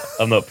hand up.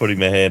 I'm not putting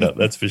my hand up.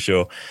 That's for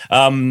sure.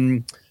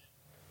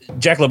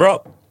 Jack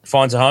LeBrock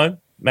finds a home.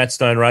 Matt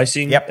Stone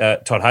Racing.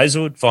 Yep. Todd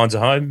Hazelwood finds a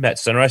home. Matt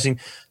Stone Racing.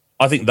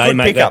 I think they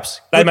make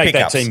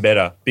that team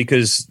better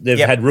because they've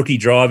had rookie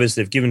drivers.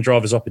 They've given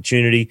drivers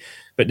opportunity,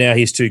 but now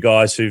here's two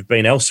guys who've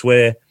been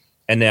elsewhere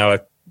and now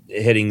are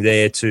heading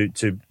there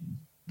to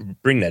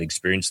bring that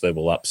experience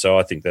level up. So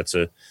I think that's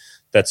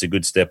a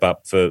good step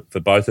up for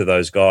both of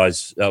those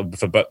guys,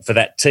 for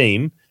that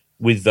team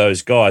with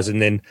those guys. And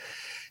then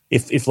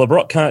if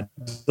LeBrock can't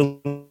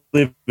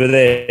deliver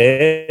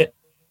there,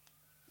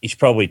 he's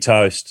probably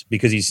toast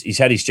because he's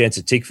had his chance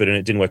at Tickford and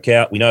it didn't work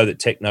out. We know that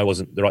Techno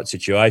wasn't the right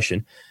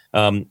situation.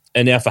 And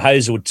now for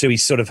Hazelwood too,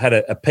 he's sort of had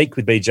a peak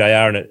with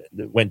BJR and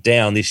it went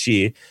down this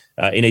year.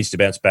 He needs to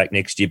bounce back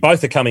next year.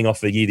 Both are coming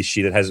off a year this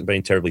year that hasn't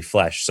been terribly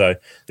flash. So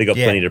they've got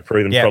plenty to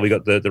prove and probably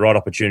got the right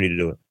opportunity to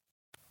do it.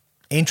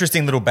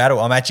 Interesting little battle.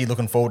 I'm actually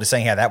looking forward to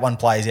seeing how that one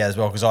plays out as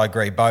well because I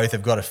agree both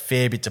have got a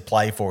fair bit to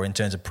play for in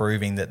terms of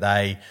proving that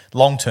they,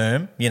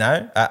 long-term,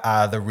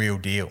 are the real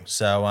deal.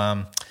 So,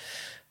 a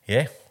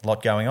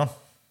lot going on.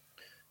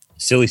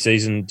 Silly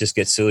season just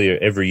gets sillier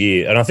every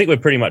year. And I think we're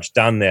pretty much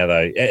done now,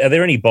 though. Are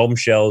there any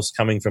bombshells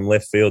coming from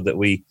left field that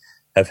we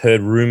have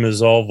heard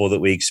rumours of or that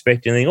we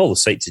expect anything? All the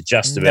seats are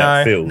just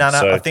about filled. No.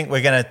 So. I think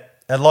we're going to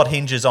 – a lot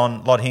hinges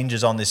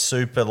on this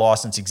super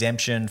license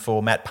exemption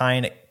for Matt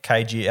Payne at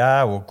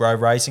KGR or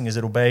Grove Racing as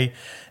it'll be.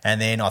 And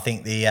then I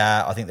think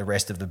the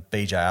rest of the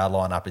BJR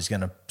lineup is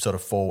going to sort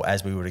of fall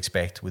as we would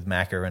expect with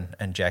Macca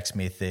and Jack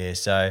Smith there.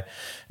 So,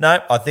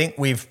 no, I think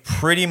we've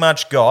pretty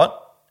much got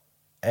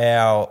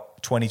our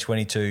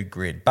 2022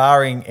 grid,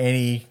 barring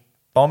any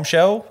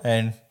bombshell.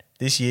 And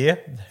this year,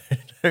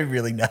 who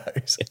really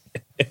knows?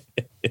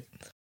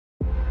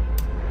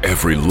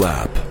 Every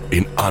lap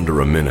in under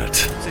a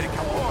minute.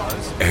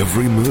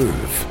 Every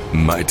move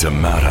made to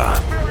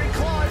matter.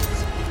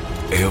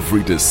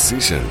 Every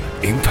decision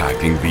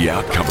impacting the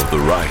outcome of the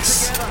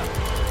race.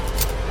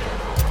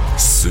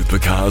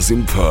 Supercars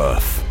in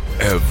Perth.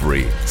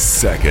 Every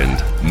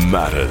second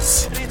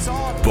matters.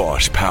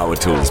 Bosch Power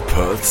Tools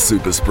Perth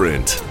Super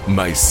Sprint,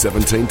 May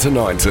 17 to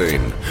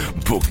 19.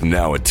 Book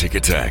now at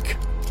Ticketek.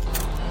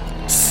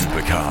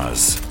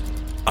 Supercars.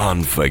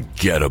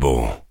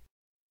 Unforgettable.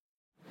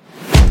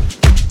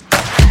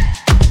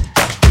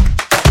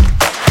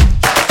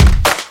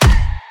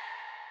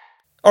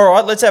 All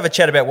right, let's have a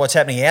chat about what's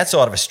happening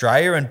outside of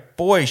Australia. And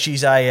boy,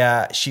 she's an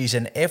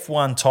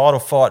F1 title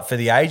fight for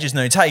the ages.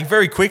 Noons. Hey,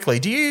 very quickly,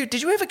 did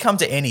you ever come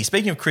to any?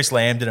 Speaking of Chris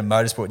Lambden and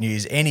Motorsport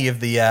News, any of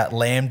the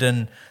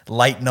Lambden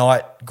late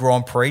night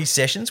Grand Prix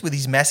sessions with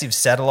his massive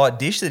satellite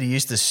dish that he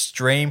used to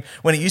stream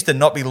when it used to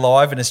not be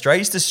live in Australia?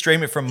 He used to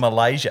stream it from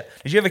Malaysia.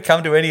 Did you ever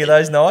come to any of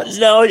those nights?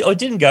 No, I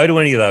didn't go to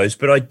any of those,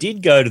 but I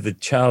did go to the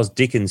Charles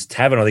Dickens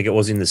Tavern. I think it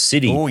was in the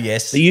city. Oh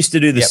yes, they used to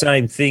do the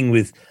same thing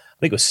with.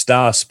 I think it was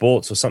Star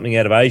Sports or something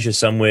out of Asia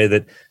somewhere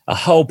that a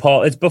whole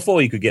pile, it's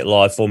before you could get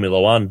live Formula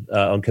One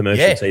on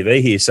commercial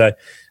TV here. So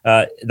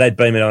they'd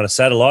beam it on a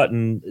satellite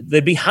and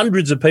there'd be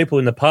hundreds of people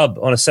in the pub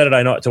on a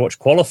Saturday night to watch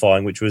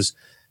qualifying, which was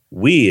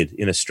weird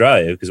in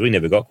Australia because we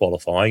never got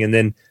qualifying. And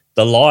then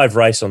the live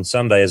race on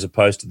Sunday as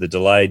opposed to the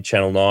delayed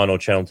Channel 9 or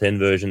Channel 10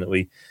 version that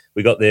we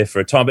got there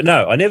for a time. But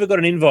no, I never got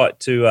an invite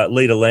to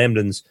Leader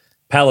Lambden's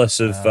palace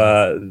of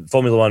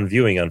Formula One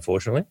viewing,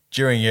 unfortunately.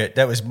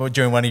 That was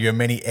during one of your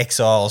many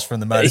exiles from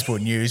the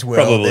Motorsport News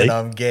world. Probably. Then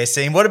I'm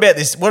guessing. What about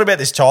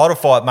this title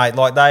fight, mate?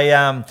 Like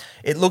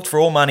it looked for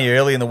all money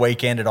early in the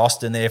weekend at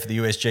Austin there for the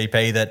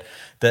USGP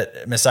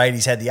that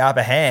Mercedes had the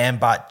upper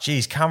hand, but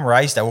geez, come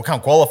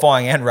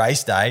qualifying and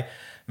race day,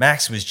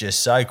 Max was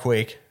just so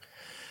quick.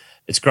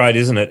 It's great,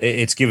 isn't it?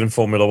 It's given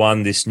Formula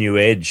One this new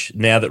edge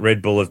now that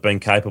Red Bull have been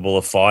capable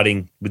of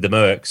fighting with the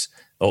Mercs.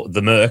 Or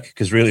the Merc,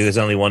 because really there's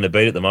only one to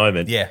beat at the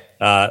moment. Yeah.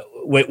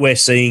 We're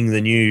seeing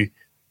the new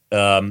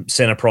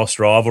Senna-Prost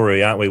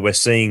rivalry, aren't we? We're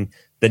seeing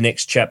the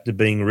next chapter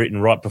being written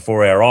right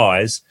before our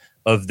eyes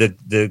of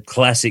the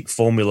classic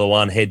Formula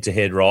One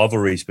head-to-head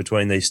rivalries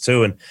between these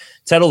two. And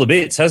it's had all the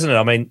bits, hasn't it?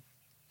 I mean,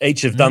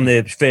 each have done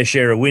their fair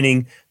share of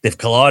winning. They've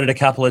collided a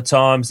couple of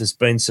times. There's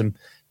been some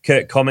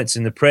curt comments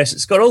in the press.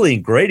 It's got all the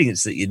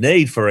ingredients that you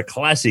need for a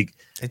classic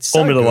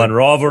Formula One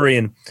rivalry.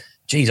 And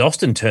geez,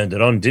 Austin turned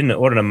it on, didn't it?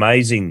 What an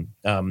amazing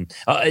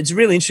it's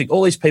really interesting.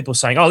 All these people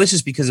saying, oh, this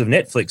is because of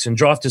Netflix and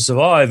Drive to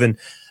Survive. And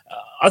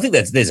I think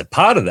there's a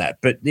part of that.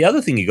 But the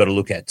other thing you've got to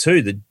look at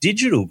too, the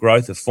digital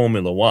growth of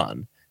Formula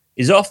One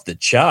is off the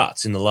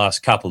charts in the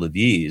last couple of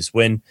years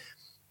when,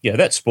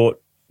 that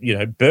sport,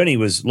 Bernie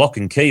was lock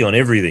and key on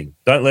everything.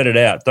 Don't let it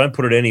out. Don't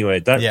put it anywhere.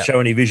 Don't show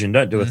any vision.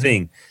 Don't do a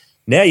thing.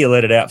 Now you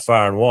let it out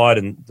far and wide,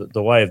 and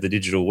the way of the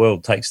digital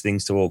world takes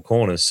things to all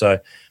corners. So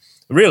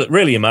really,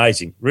 really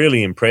amazing,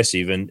 really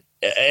impressive. And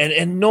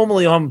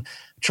normally I'm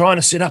trying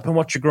to sit up and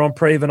watch a Grand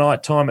Prix of a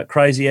night time at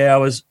crazy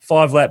hours,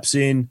 5 laps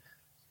in,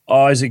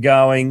 eyes are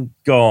going,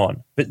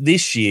 gone. But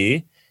this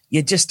year,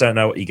 you just don't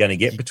know what you're going to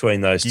get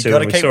between those two. You got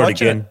to keep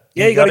watching it.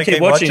 Yeah, you got to keep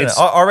watching it.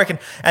 I reckon.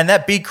 And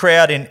that big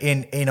crowd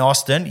in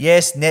Austin,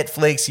 yes,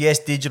 Netflix, yes,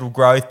 digital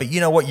growth, but you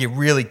know what you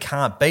really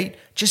can't beat?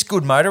 Just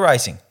good motor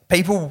racing.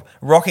 People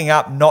rocking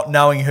up not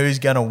knowing who's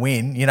going to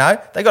win, they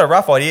got a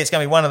rough idea. It's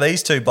going to be one of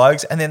these two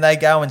blokes, and then they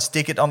go and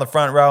stick it on the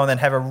front row and then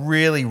have a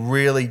really,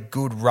 really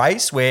good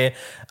race where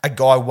a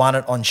guy won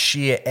it on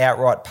sheer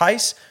outright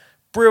pace.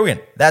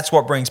 Brilliant. That's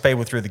what brings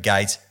people through the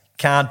gates.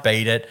 Can't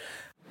beat it.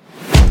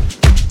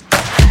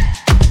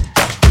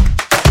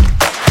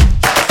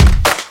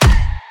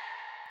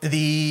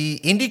 The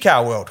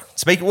IndyCar world.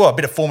 A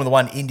bit of Formula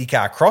One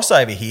IndyCar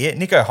crossover here.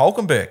 Nico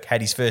Hülkenberg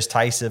had his first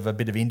taste of a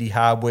bit of Indy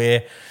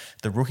hardware,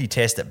 the rookie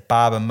test at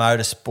Barber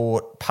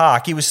Motorsport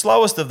Park. He was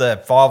slowest of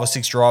the 5 or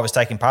 6 drivers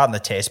taking part in the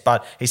test,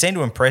 but he seemed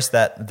to impress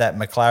that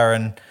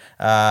McLaren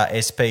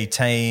SP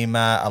team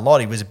a lot.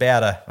 He was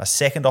about a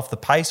second off the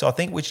pace, I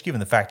think, which, given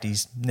the fact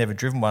he's never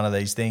driven one of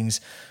these things,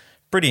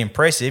 pretty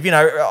impressive.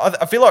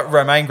 I feel like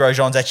Romain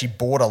Grosjean's actually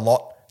bought a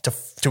lot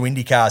to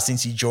IndyCar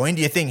since he joined.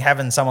 Do you think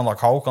having someone like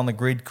Hulk on the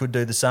grid could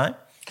do the same?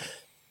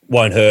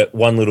 Won't hurt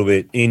one little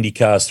bit.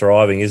 IndyCar's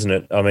thriving, isn't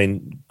it? I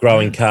mean,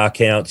 growing car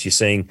counts. You're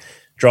seeing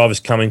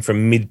drivers coming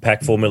from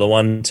mid-pack Formula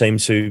One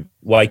teams who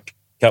wake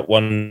up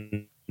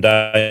one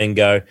day and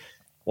go,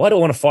 why do I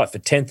want to fight for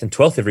 10th and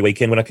 12th every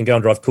weekend when I can go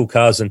and drive cool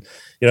cars and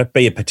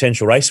be a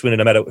potential race winner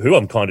no matter who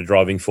I'm kind of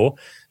driving for?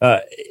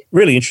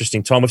 Really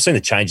interesting time. We've seen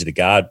the change of the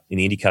guard in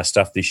the IndyCar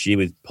stuff this year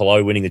with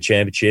Palou winning the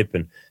championship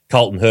and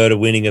Colton Herta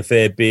winning a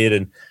fair bit.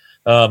 And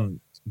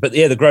but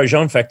the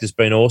Grosjean factor's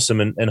been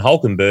awesome. And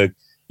Hülkenberg,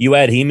 you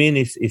add him in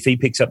if he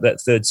picks up that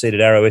third seat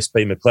at Arrow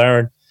SP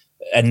McLaren,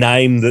 a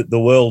name that the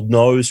world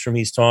knows from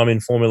his time in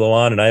Formula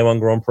One and A1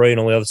 Grand Prix and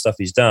all the other stuff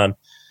he's done.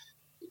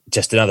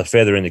 Just another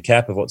feather in the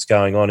cap of what's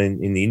going on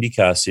in the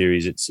IndyCar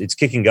series. It's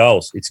kicking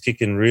goals. It's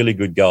kicking really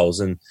good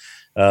goals. And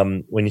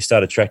when you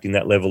start attracting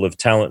that level of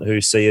talent who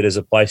see it as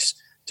a place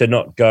to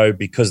not go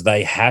because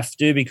they have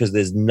to, because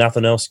there's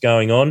nothing else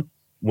going on,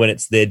 when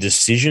it's their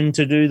decision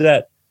to do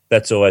that,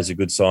 that's always a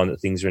good sign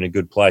that things are in a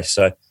good place.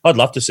 So I'd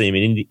love to see him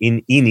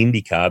in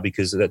IndyCar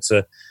because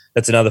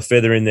that's another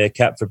feather in their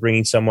cap for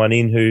bringing someone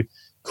in who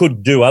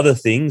could do other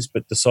things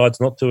but decides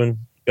not to and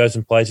goes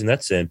and plays in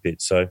that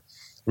sandpit. So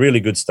really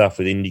good stuff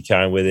with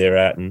IndyCar and where they're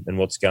at and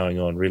what's going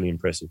on. Really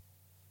impressive.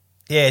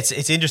 Yeah,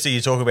 it's interesting you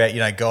talk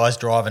about, guys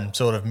driving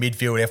sort of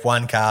midfield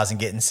F1 cars and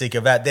getting sick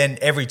of that. Then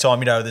every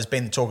time, there's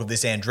been the talk of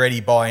this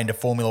Andretti buy into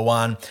Formula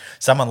One,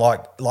 someone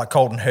like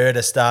Colton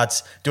Herta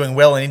starts doing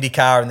well in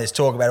IndyCar and there's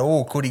talk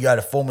about, could he go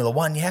to Formula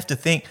One? You have to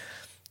think,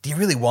 do you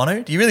really want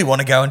to? Do you really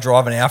want to go and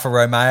drive an Alfa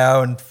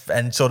Romeo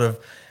and sort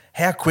of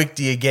how quick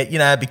do you get,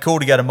 it'd be cool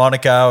to go to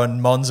Monaco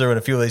and Monza and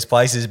a few of these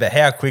places, but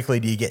how quickly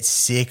do you get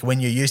sick when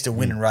you're used to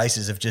winning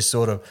races of just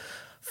sort of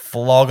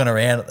flogging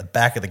around at the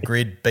back of the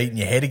grid, beating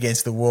your head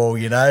against the wall,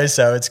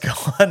 So it's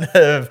kind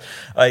of,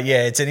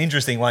 it's an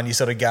interesting one. You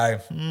sort of go,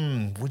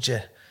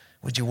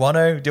 would you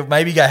want to?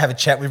 Maybe go have a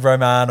chat with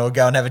Roman or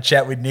go and have a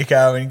chat with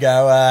Nico and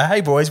go,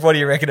 hey, boys, what do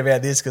you reckon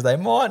about this? Because they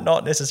might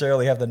not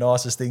necessarily have the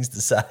nicest things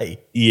to say.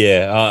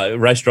 Yeah,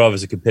 race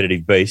drivers are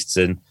competitive beasts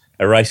and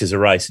a race is a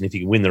race. And if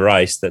you can win the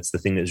race, that's the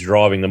thing that's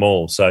driving them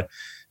all. So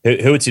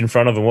who it's in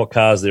front of and what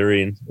cars they're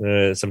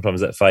in,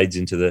 sometimes that fades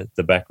into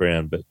the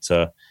background.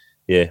 But,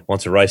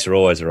 once a racer,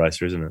 always a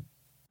racer, isn't it?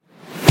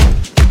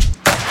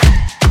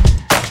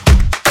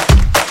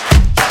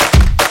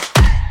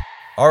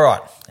 All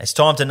right, it's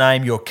time to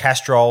name your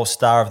Castrol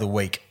Star of the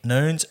Week.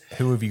 Noons,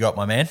 who have you got,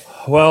 my man?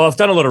 Well, I've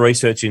done a lot of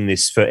research in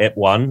this for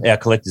EP1, our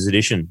collector's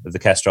edition of the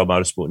Castrol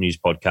Motorsport News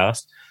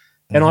podcast,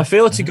 and I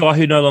feel it's a guy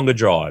who no longer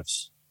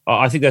drives.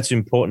 I think that's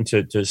important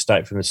to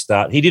state from the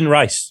start. He didn't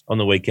race on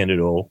the weekend at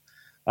all.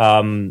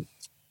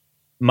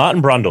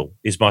 Martin Brundle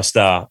is my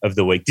star of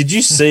the week. Did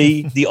you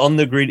see the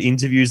on-the-grid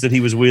interviews that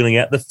he was wheeling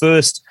out? The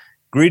first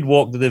grid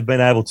walk that they've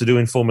been able to do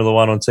in Formula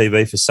One on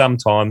TV for some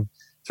time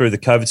through the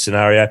COVID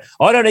scenario.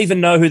 I don't even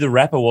know who the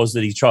rapper was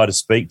that he tried to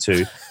speak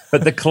to,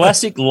 but the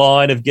classic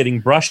line of getting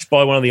brushed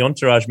by one of the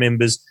entourage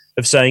members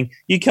of saying,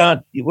 you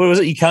can't do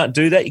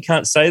that, you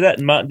can't say that,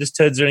 and Martin just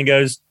turns around and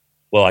goes,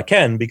 well, I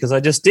can because I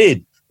just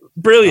did.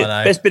 Brilliant.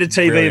 Best bit of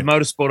TV of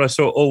motorsport I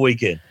saw all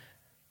weekend.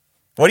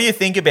 What do you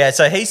think about,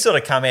 so he's sort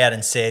of come out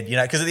and said,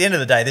 because at the end of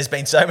the day, there's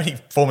been so many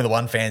Formula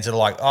One fans that are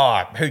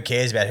like, who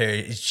cares about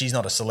her? She's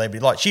not a celebrity.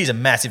 Like, she's a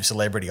massive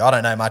celebrity. I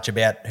don't know much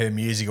about her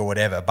music or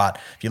whatever, but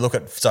if you look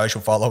at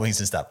social followings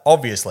and stuff,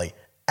 obviously,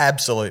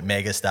 absolute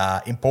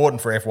megastar, important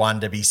for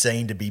F1 to be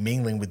seen, to be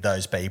mingling with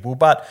those people.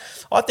 But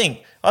I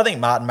think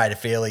Martin made a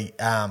fairly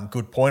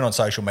good point on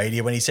social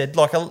media when he said,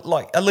 like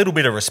a little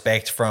bit of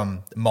respect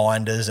from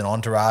minders and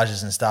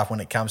entourages and stuff when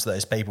it comes to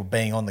those people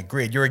being on the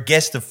grid. You're a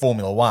guest of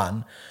Formula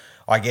One.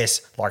 I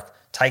guess, like,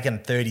 taking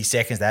 30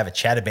 seconds to have a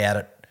chat about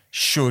it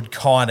should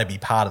kind of be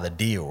part of the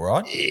deal,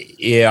 right?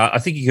 Yeah, I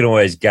think you can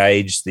always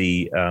gauge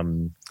the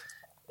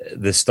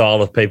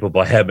style of people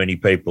by how many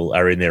people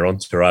are in their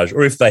entourage,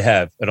 or if they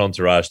have an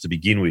entourage to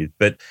begin with.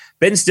 But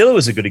Ben Stiller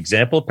was a good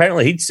example.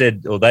 Apparently he'd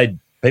said, or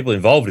people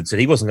involved had said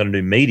he wasn't going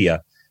to do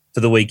media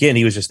for the weekend.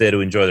 He was just there to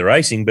enjoy the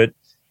racing, but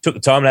took the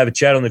time to have a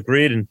chat on the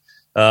grid. And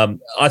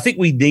I think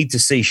we need to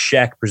see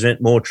Shaq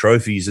present more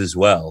trophies as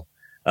well.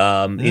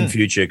 In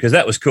future, because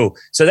that was cool.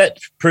 So that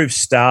proves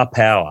star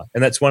power,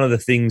 and that's one of the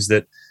things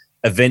that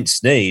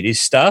events need is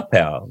star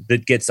power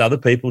that gets other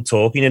people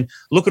talking. And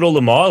look at all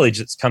the mileage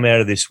that's come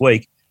out of this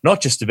week, not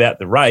just about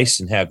the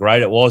race and how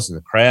great it was and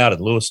the crowd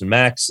and Lewis and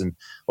Max and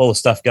all the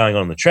stuff going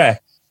on the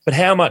track, but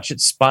how much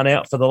it's spun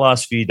out for the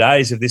last few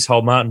days of this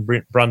whole Martin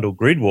Brundle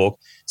grid walk.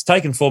 It's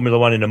taken Formula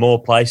One into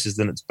more places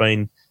than it's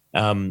been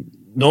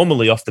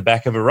normally off the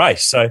back of a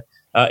race. So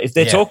if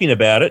they're talking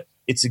about it,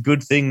 it's a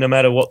good thing no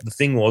matter what the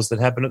thing was that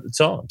happened at the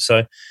time.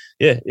 So,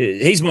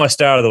 he's my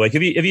star of the week.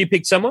 Have you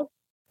picked someone?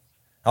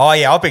 Oh,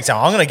 yeah, I'll pick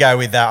someone. I'm going to go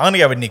with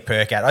Nick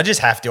Percat. I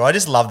just have to. I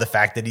just love the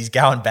fact that he's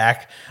going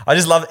back. I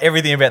just love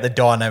everything about the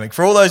dynamic.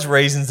 For all those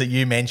reasons that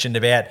you mentioned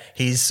about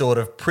his sort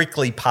of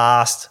prickly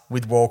past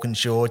with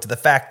Walkinshaw, to the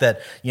fact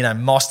that,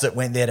 Mostert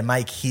went there to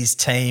make his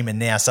team and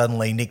now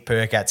suddenly Nick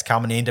Percat's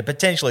coming in to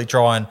potentially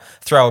try and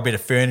throw a bit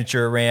of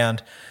furniture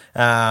around.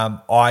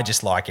 I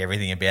just like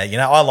everything about it.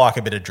 I like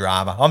a bit of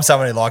drama. I'm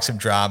someone who likes some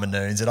drama,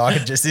 Noons, and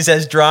this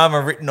has drama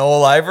written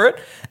all over it,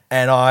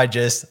 and I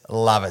just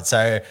love it.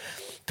 So,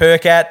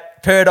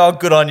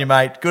 Perdog, good on you,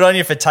 mate. Good on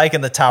you for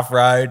taking the tough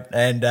road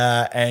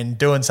and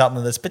doing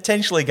something that's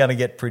potentially going to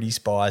get pretty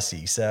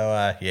spicy.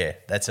 So,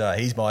 that's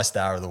he's my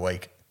star of the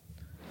week.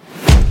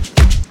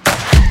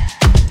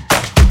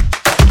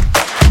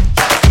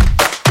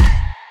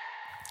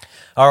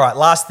 All right,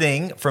 last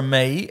thing from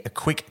me,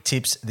 quick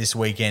tips this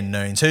weekend,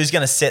 Noons. Who's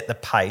going to set the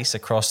pace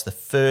across the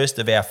first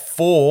of our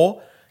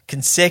four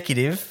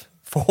consecutive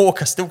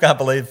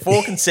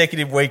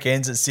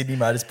weekends at Sydney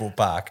Motorsport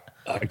Park?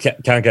 I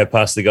can't go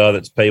past the guy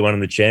that's P1 in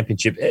the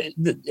championship.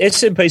 The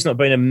SMP's not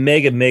been a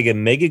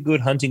mega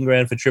good hunting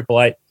ground for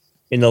Triple Eight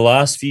in the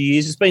last few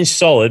years. It's been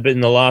solid, but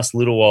in the last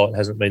little while it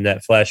hasn't been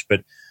that flash.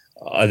 But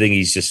I think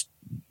he's just,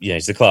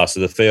 he's the class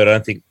of the field. I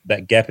don't think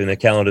that gap in the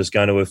calendar is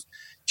going to have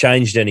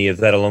changed any of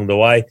that along the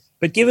way.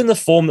 But given the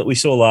form that we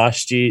saw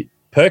last year,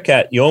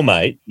 Percat, your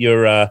mate,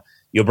 your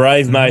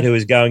brave mate who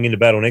is going into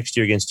battle next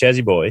year against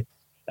Chazzy Boy,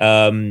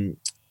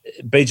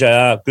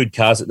 BJR, good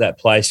cars at that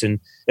place, and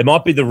it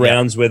might be the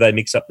rounds where they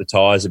mix up the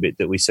tyres a bit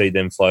that we see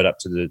them float up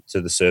to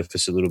the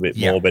surface a little bit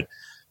more. But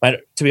mate,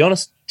 to be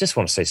honest, just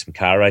want to see some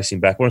car racing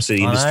back. I want to see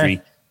the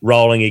industry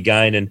rolling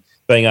again and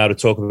being able to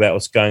talk about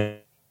what's going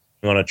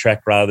on a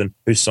track rather than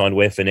who's signed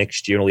where for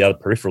next year and all the other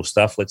peripheral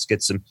stuff. Let's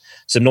get some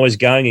noise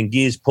going and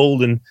gears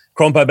pulled and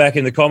Crompo back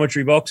in the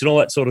commentary box and all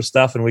that sort of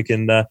stuff, and we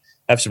can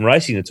have some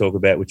racing to talk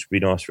about, which would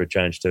be nice for a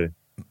change too.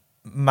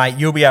 Mate,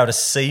 you'll be able to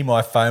see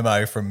my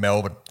FOMO from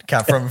Melbourne,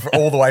 from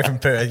all the way from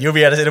Perth. You'll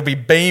be able to, it'll be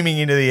beaming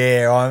into the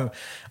air.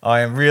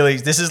 I am really,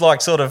 this is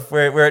like sort of,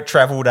 we're at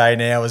travel day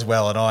now as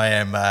well, and I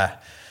am,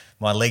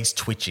 my leg's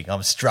twitching.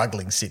 I'm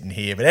struggling sitting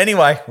here. But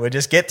anyway, we'll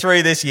just get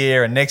through this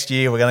year, and next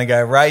year we're going to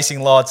go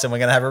racing lots, and we're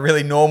going to have a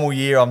really normal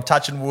year. I'm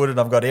touching wood,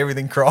 and I've got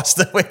everything crossed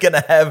that we're going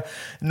to have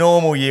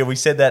normal year. We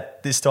said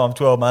that this time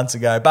 12 months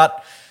ago,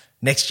 but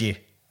next year,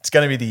 it's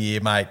going to be the year,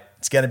 mate.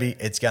 It's going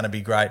to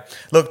be great.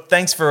 Look,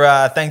 thanks for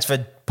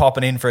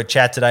popping in for a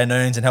chat today,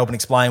 Noons, and helping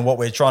explain what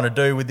we're trying to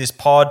do with this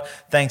pod.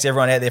 Thanks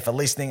everyone out there for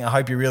listening. I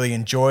hope you really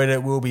enjoyed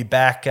it. We'll be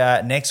back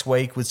next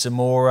week with some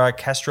more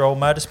Castrol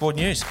Motorsport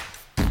news.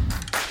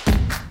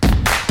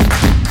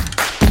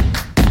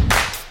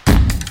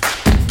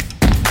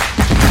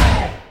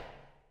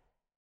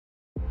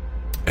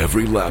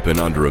 Every lap in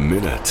under a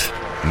minute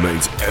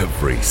means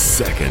every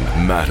second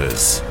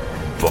matters.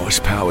 Bosch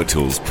Power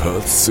Tools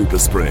Perth Super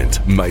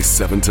Sprint, May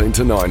 17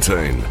 to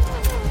 19.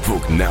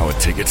 Book now at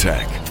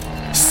Ticketek.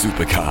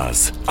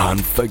 Supercars,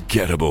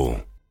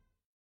 unforgettable.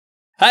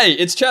 Hey,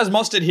 it's Chaz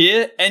Mostert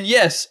here, and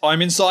yes,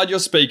 I'm inside your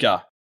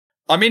speaker.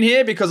 I'm in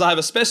here because I have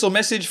a special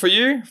message for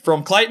you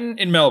from Clayton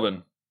in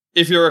Melbourne.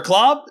 If you're a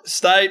club,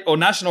 state or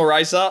national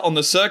racer on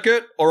the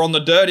circuit or on the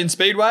dirt in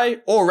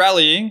Speedway or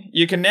rallying,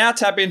 you can now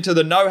tap into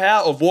the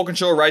know-how of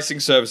Walkinshaw Racing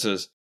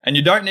Services, and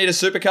you don't need a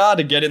supercar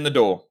to get in the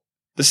door.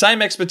 The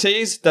same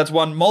expertise that's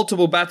won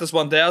multiple Bathurst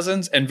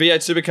 1000s and V8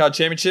 Supercar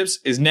Championships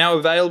is now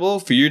available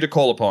for you to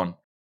call upon.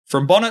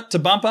 From bonnet to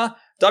bumper,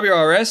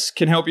 WRS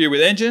can help you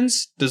with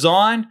engines,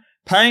 design,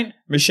 paint,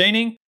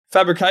 machining,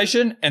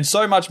 fabrication, and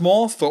so much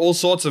more for all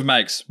sorts of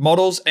makes,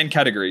 models, and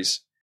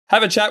categories.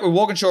 Have a chat with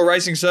Walkinshaw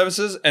Racing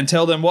Services and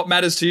tell them what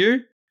matters to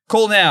you.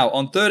 Call now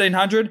on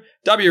 1300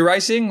 W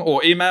Racing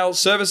or email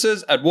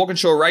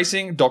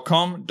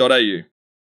services@walkinshawracing.com.au.